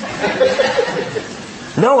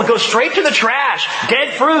 No, it goes straight to the trash.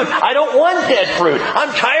 Dead fruit. I don't want dead fruit.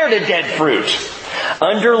 I'm tired of dead fruit.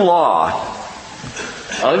 Under law,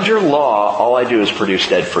 all I do is produce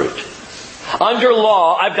dead fruit. Under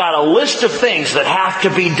law, I've got a list of things that have to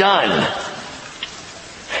be done.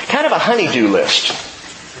 Kind of a honey-do list.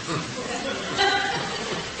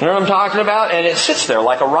 You know what I'm talking about? And it sits there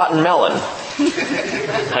like a rotten melon.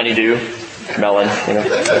 Honey-do, melon, you know.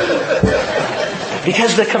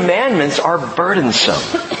 Because the commandments are burdensome.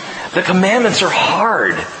 The commandments are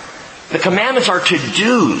hard. The commandments are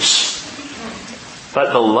to-dos.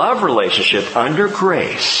 But the love relationship under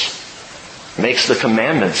grace makes the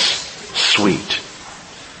commandments sweet.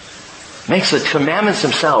 Makes the commandments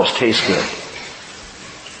themselves taste good.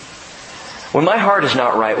 When my heart is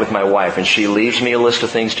not right with my wife and she leaves me a list of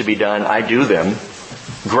things to be done, I do them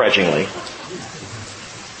grudgingly.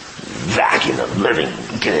 Vacuum the living,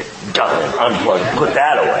 get it done, unplug, put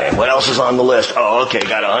that away. What else is on the list? Oh, okay,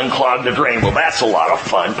 gotta unclog the drain. Well, that's a lot of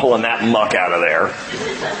fun, pulling that muck out of there.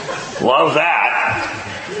 Love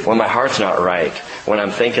that. When my heart's not right, when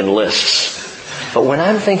I'm thinking lists. But when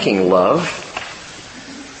I'm thinking love,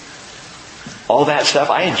 all that stuff,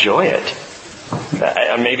 I enjoy it.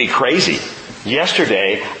 I may be crazy.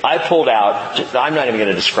 Yesterday, I pulled out, I'm not even going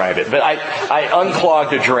to describe it, but I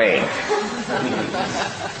unclogged a drain.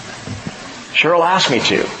 Cheryl asked me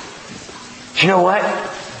to. You know what?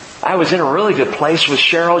 I was in a really good place with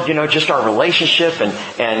Cheryl, you know, just our relationship and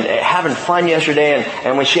having fun yesterday.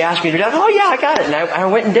 And when she asked me to do it, oh yeah, I got it. And I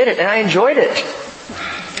went and did it and I enjoyed it.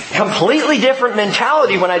 Completely different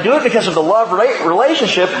mentality when I do it because of the love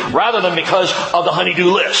relationship rather than because of the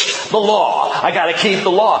honey-do list. The law. I got to keep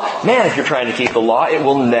the law. Man, if you're trying to keep the law, it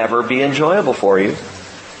will never be enjoyable for you.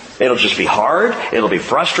 It'll just be hard, it'll be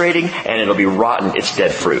frustrating, and it'll be rotten. It's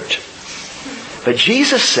dead fruit. But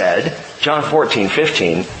Jesus said, John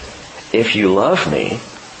 14:15, if you love me,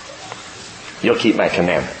 you'll keep my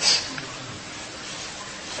commandments.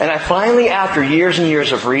 And I finally, after years and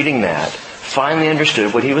years of reading that, finally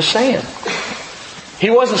understood what he was saying. He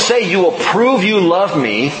wasn't saying, you will prove you love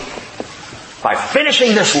me by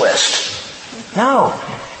finishing this list. No.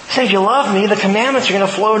 He said, if you love me, the commandments are going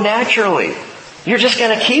to flow naturally. You're just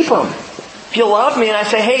going to keep them. If you love me and I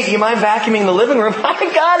say, hey, do you mind vacuuming the living room?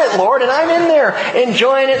 I got it, Lord, and I'm in there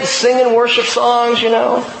enjoying it and singing worship songs, you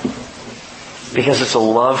know. Because it's a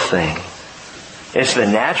love thing. It's the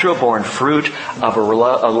natural born fruit of a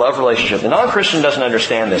love relationship. The non-Christian doesn't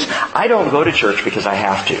understand this. I don't go to church because I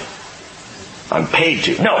have to. I'm paid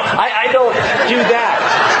to. No, I don't do that.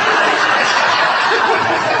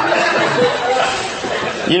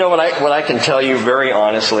 You know what I can tell you very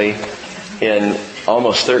honestly, in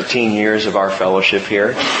almost 13 years of our fellowship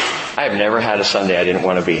here, I have never had a Sunday I didn't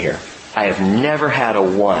want to be here. I have never had a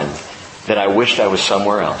one that I wished I was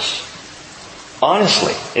somewhere else.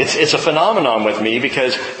 Honestly, it's a phenomenon with me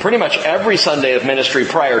because pretty much every Sunday of ministry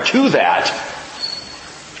prior to that,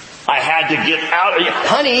 I had to get out.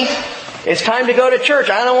 Honey, it's time to go to church.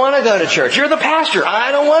 I don't want to go to church. You're the pastor.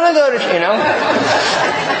 I don't want to go to, you know.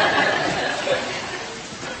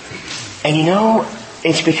 And you know,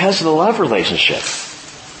 it's because of the love relationship.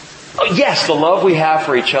 Oh, yes, the love we have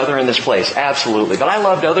for each other in this place, absolutely. But I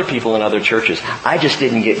loved other people in other churches. I just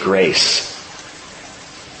didn't get grace.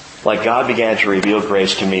 Like God began to reveal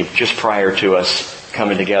grace to me just prior to us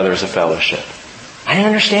coming together as a fellowship. I didn't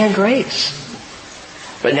understand grace.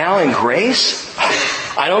 But now in grace,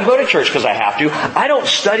 I don't go to church because I have to. I don't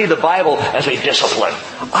study the Bible as a discipline.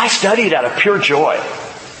 I study it out of pure joy.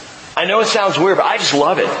 I know it sounds weird, but I just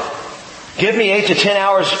love it. Give me 8 to 10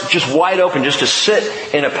 hours just wide open just to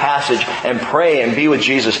sit in a passage and pray and be with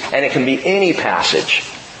Jesus. And it can be any passage.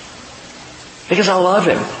 Because I love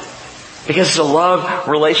Him. Because it's a love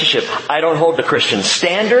relationship. I don't hold to Christian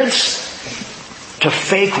standards, to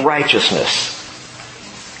fake righteousness.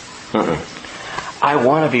 I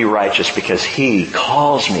want to be righteous because He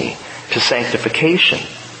calls me to sanctification.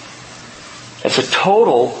 It's a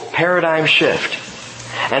total paradigm shift.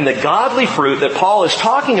 And the godly fruit that Paul is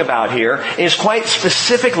talking about here is quite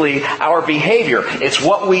specifically our behavior. It's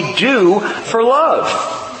what we do for love.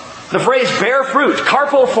 The phrase bear fruit,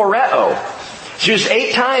 karpophoreo, is used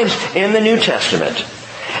 8 times in the New Testament.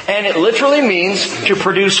 And it literally means to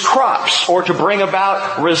produce crops or to bring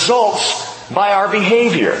about results by our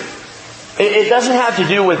behavior. It doesn't have to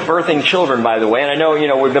do with birthing children, by the way. And I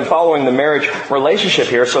know, we've been following the marriage relationship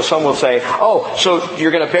here, so some will say, oh, so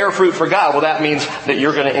you're going to bear fruit for God. Well, that means that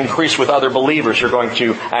you're going to increase with other believers. You're going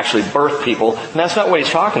to actually birth people. And that's not what he's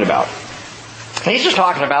talking about. He's just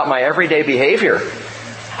talking about my everyday behavior.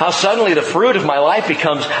 How suddenly the fruit of my life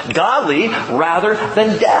becomes godly rather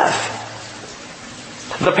than death.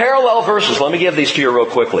 The parallel verses, let me give these to you real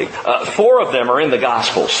quickly. 4 of them are in the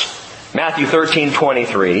Gospels. Matthew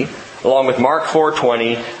 13:23. Along with Mark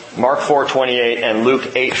 4:20, Mark 4:28, and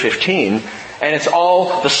Luke 8:15. And it's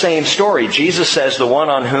all the same story. Jesus says the one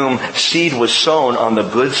on whom seed was sown on the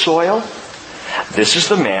good soil, this is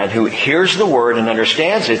the man who hears the word and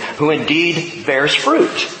understands it, who indeed bears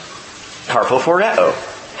fruit. Karpophoreo.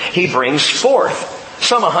 He brings forth.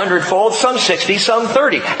 Some 100-fold, some 60, some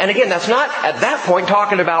 30. And again, that's not at that point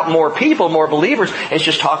talking about more people, more believers. It's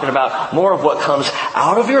just talking about more of what comes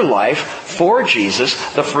out of your life for Jesus.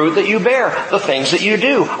 The fruit that you bear, the things that you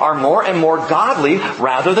do are more and more godly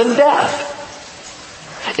rather than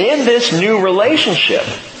death. In this new relationship,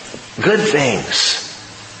 good things,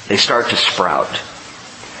 they start to sprout.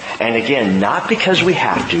 And again, not because we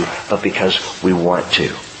have to, but because we want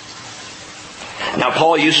to. Now,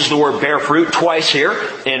 Paul uses the word bear fruit twice here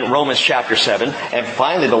in Romans chapter 7. And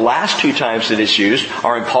finally, the last 2 times that it's used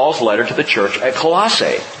are in Paul's letter to the church at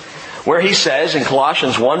Colossae, where he says in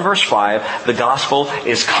Colossians 1 verse 5, the gospel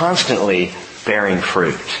is constantly bearing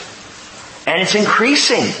fruit. And it's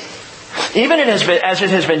increasing. Even as it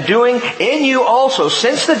has been doing in you also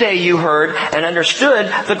since the day you heard and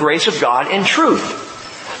understood the grace of God in truth.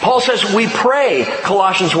 Paul says, we pray,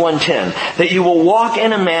 Colossians 1:10, that you will walk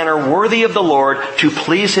in a manner worthy of the Lord to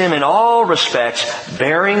please Him in all respects,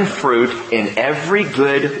 bearing fruit in every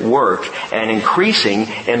good work and increasing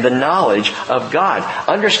in the knowledge of God.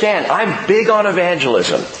 Understand, I'm big on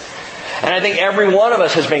evangelism. And I think every one of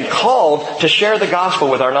us has been called to share the gospel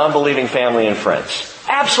with our non-believing family and friends.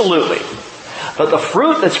 Absolutely. But the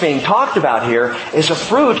fruit that's being talked about here is a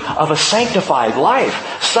fruit of a sanctified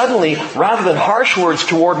life. Suddenly, rather than harsh words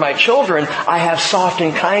toward my children, I have soft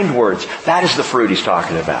and kind words. That is the fruit he's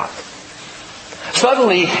talking about.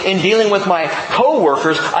 Suddenly, in dealing with my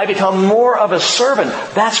co-workers, I become more of a servant.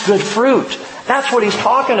 That's good fruit. That's what he's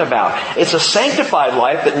talking about. It's a sanctified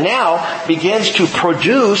life that now begins to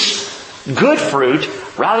produce good fruit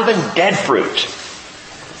rather than dead fruit.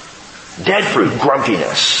 Dead fruit,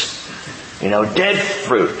 grumpiness. Dead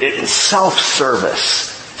fruit. It's self-service,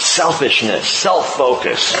 selfishness,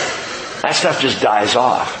 self-focus. That stuff just dies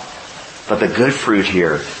off. But the good fruit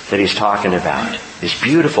here that he's talking about is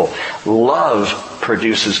beautiful. Love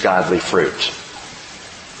produces godly fruit.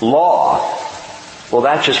 Law, well,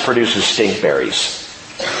 that just produces stinkberries.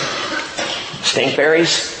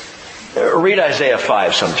 Stinkberries? Read Isaiah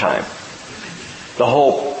 5 sometime. The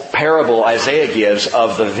whole parable Isaiah gives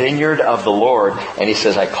of the vineyard of the Lord, and he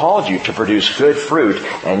says, I called you to produce good fruit,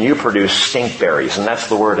 and you produce stinkberries. And that's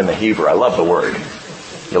the word in the Hebrew. I love the word.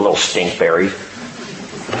 You little stinkberry.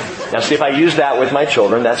 Now see, if I use that with my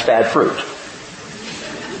children, that's bad fruit.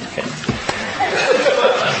 Okay.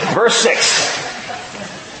 Verse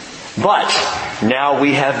 6. But now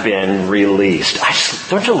we have been released.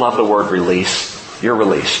 Don't you love the word release? You're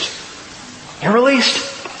released. You're released.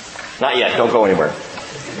 Not yet. Don't go anywhere.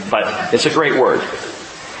 But it's a great word.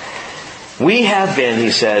 We have been,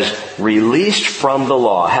 he says, released from the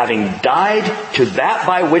law, having died to that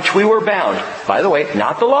by which we were bound. By the way,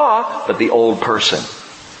 not the law, but the old person.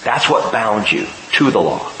 That's what bound you to the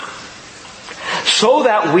law. So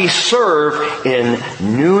that we serve in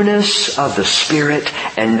newness of the Spirit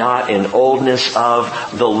and not in oldness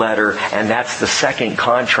of the letter. And that's the second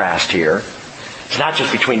contrast here. It's not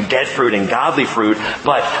just between dead fruit and godly fruit,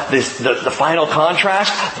 but the final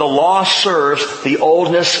contrast, the law serves the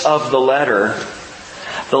oldness of the letter.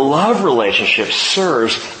 The love relationship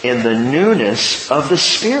serves in the newness of the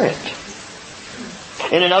Spirit.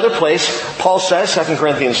 In another place, Paul says, 2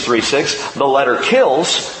 Corinthians 3:6, the letter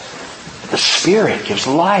kills, the Spirit gives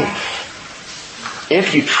life.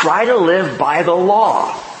 If you try to live by the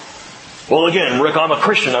law, well again, Rick, I'm a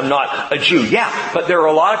Christian, I'm not a Jew. Yeah, but there are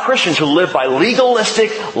a lot of Christians who live by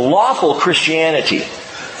legalistic, lawful Christianity.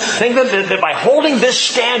 Think that by holding this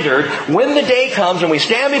standard, when the day comes and we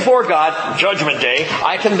stand before God, Judgment Day,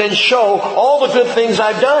 I can then show all the good things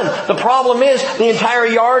I've done. The problem is, the entire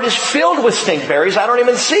yard is filled with stinkberries I don't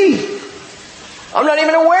even see. I'm not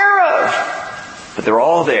even aware of. But they're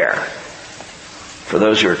all there for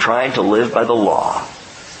those who are trying to live by the law.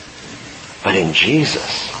 But in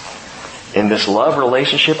Jesus, in this love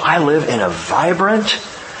relationship, I live in a vibrant,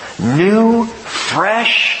 new,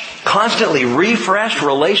 fresh, constantly refreshed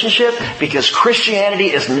relationship, because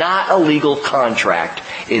Christianity is not a legal contract.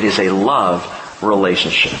 It is a love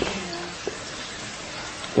relationship.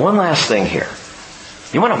 One last thing here.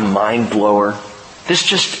 You want a mind blower?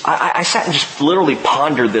 I sat and just literally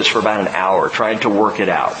pondered this for about an hour, trying to work it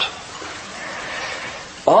out.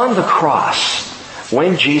 On the cross,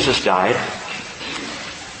 when Jesus died,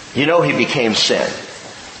 you know He became sin.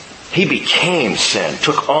 He became sin,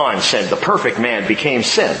 took on sin. The perfect man became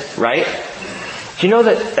sin, right? Do you know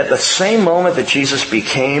that at the same moment that Jesus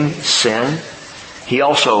became sin, He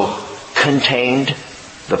also contained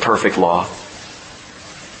the perfect law?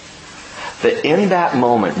 That in that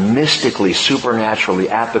moment, mystically, supernaturally,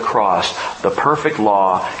 at the cross, the perfect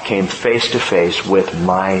law came face to face with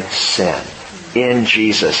my sin in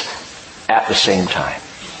Jesus at the same time.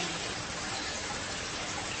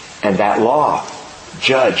 And that law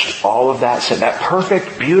judged all of that sin. That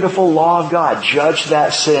perfect, beautiful law of God judged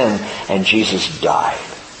that sin, and Jesus died.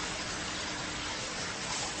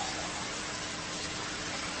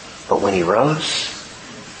 But when He rose,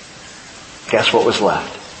 guess what was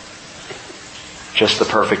left? Just the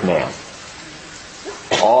perfect man.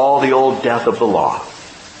 All the old death of the law,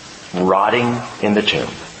 rotting in the tomb.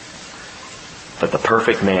 But the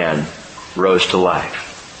perfect man rose to life.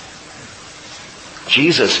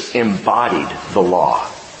 Jesus embodied the law.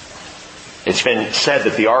 It's been said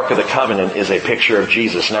that the Ark of the Covenant is a picture of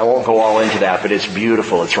Jesus. And I won't go all into that, but it's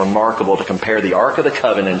beautiful. It's remarkable to compare the Ark of the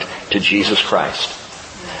Covenant to Jesus Christ.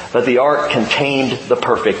 But the Ark contained the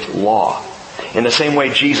perfect law. In the same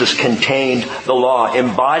way Jesus contained the law,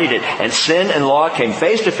 embodied it, and sin and law came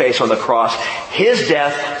face to face on the cross. His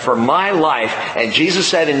death for my life. And Jesus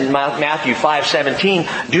said in Matthew 5:17,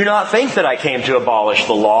 do not think that I came to abolish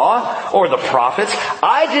the law or the prophets.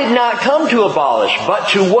 I did not come to abolish, but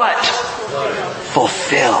to what?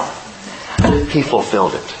 Fulfill. He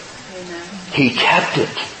fulfilled it. He kept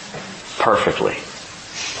it perfectly.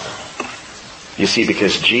 You see,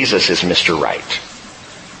 because Jesus is Mr. Right.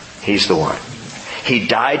 He's the one. He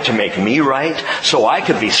died to make me right, so I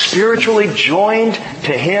could be spiritually joined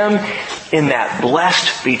to Him in that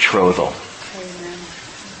blessed betrothal. Amen.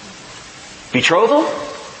 Betrothal?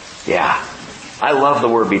 Yeah. I love the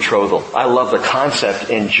word betrothal. I love the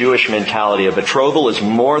concept in Jewish mentality. A betrothal is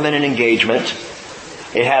more than an engagement.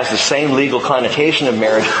 It has the same legal connotation of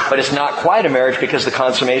marriage, but it's not quite a marriage because the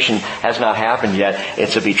consummation has not happened yet.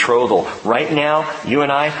 It's a betrothal. Right now, you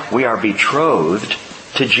and I, we are betrothed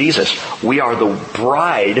to Jesus. We are the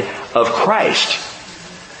bride of Christ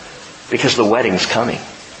because the wedding's coming.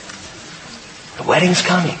 The wedding's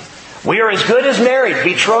coming. We are as good as married,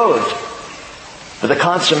 betrothed. For the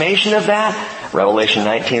consummation of that, Revelation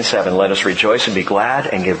 19:7, let us rejoice and be glad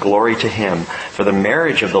and give glory to Him. For the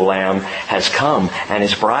marriage of the Lamb has come, and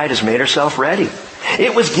His bride has made herself ready.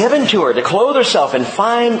 It was given to her to clothe herself in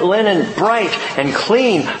fine linen, bright and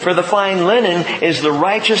clean. For the fine linen is the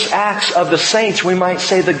righteous acts of the saints. We might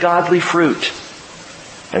say the godly fruit.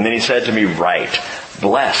 And then He said to me, write,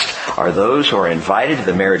 blessed are those who are invited to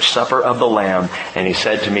the marriage supper of the Lamb. And He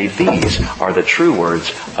said to me, these are the true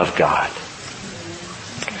words of God.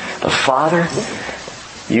 Father,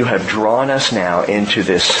 You have drawn us now into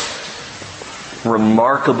this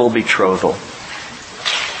remarkable betrothal,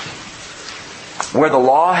 where the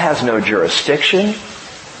law has no jurisdiction,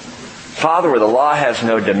 Father, where the law has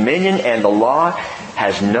no dominion and the law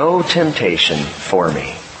has no temptation for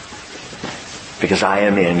me, because I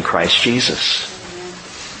am in Christ Jesus.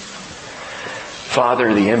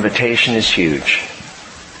 Father, the invitation is huge.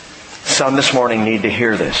 Some this morning need to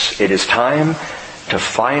hear this. It is time to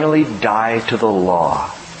finally die to the law.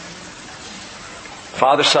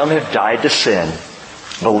 Father, some have died to sin,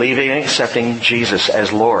 believing and accepting Jesus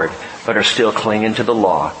as Lord, but are still clinging to the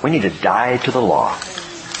law. We need to die to the law.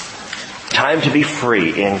 Time to be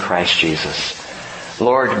free in Christ Jesus.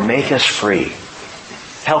 Lord, make us free.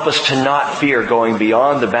 Help us to not fear going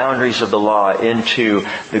beyond the boundaries of the law into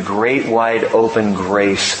the great wide open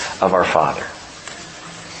grace of our Father.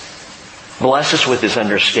 Bless us with His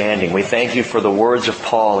understanding. We thank You for the words of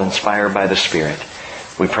Paul inspired by the Spirit.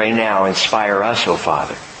 We pray now, inspire us, O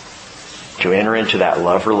Father, to enter into that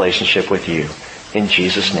love relationship with You. In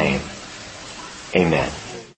Jesus' name, amen.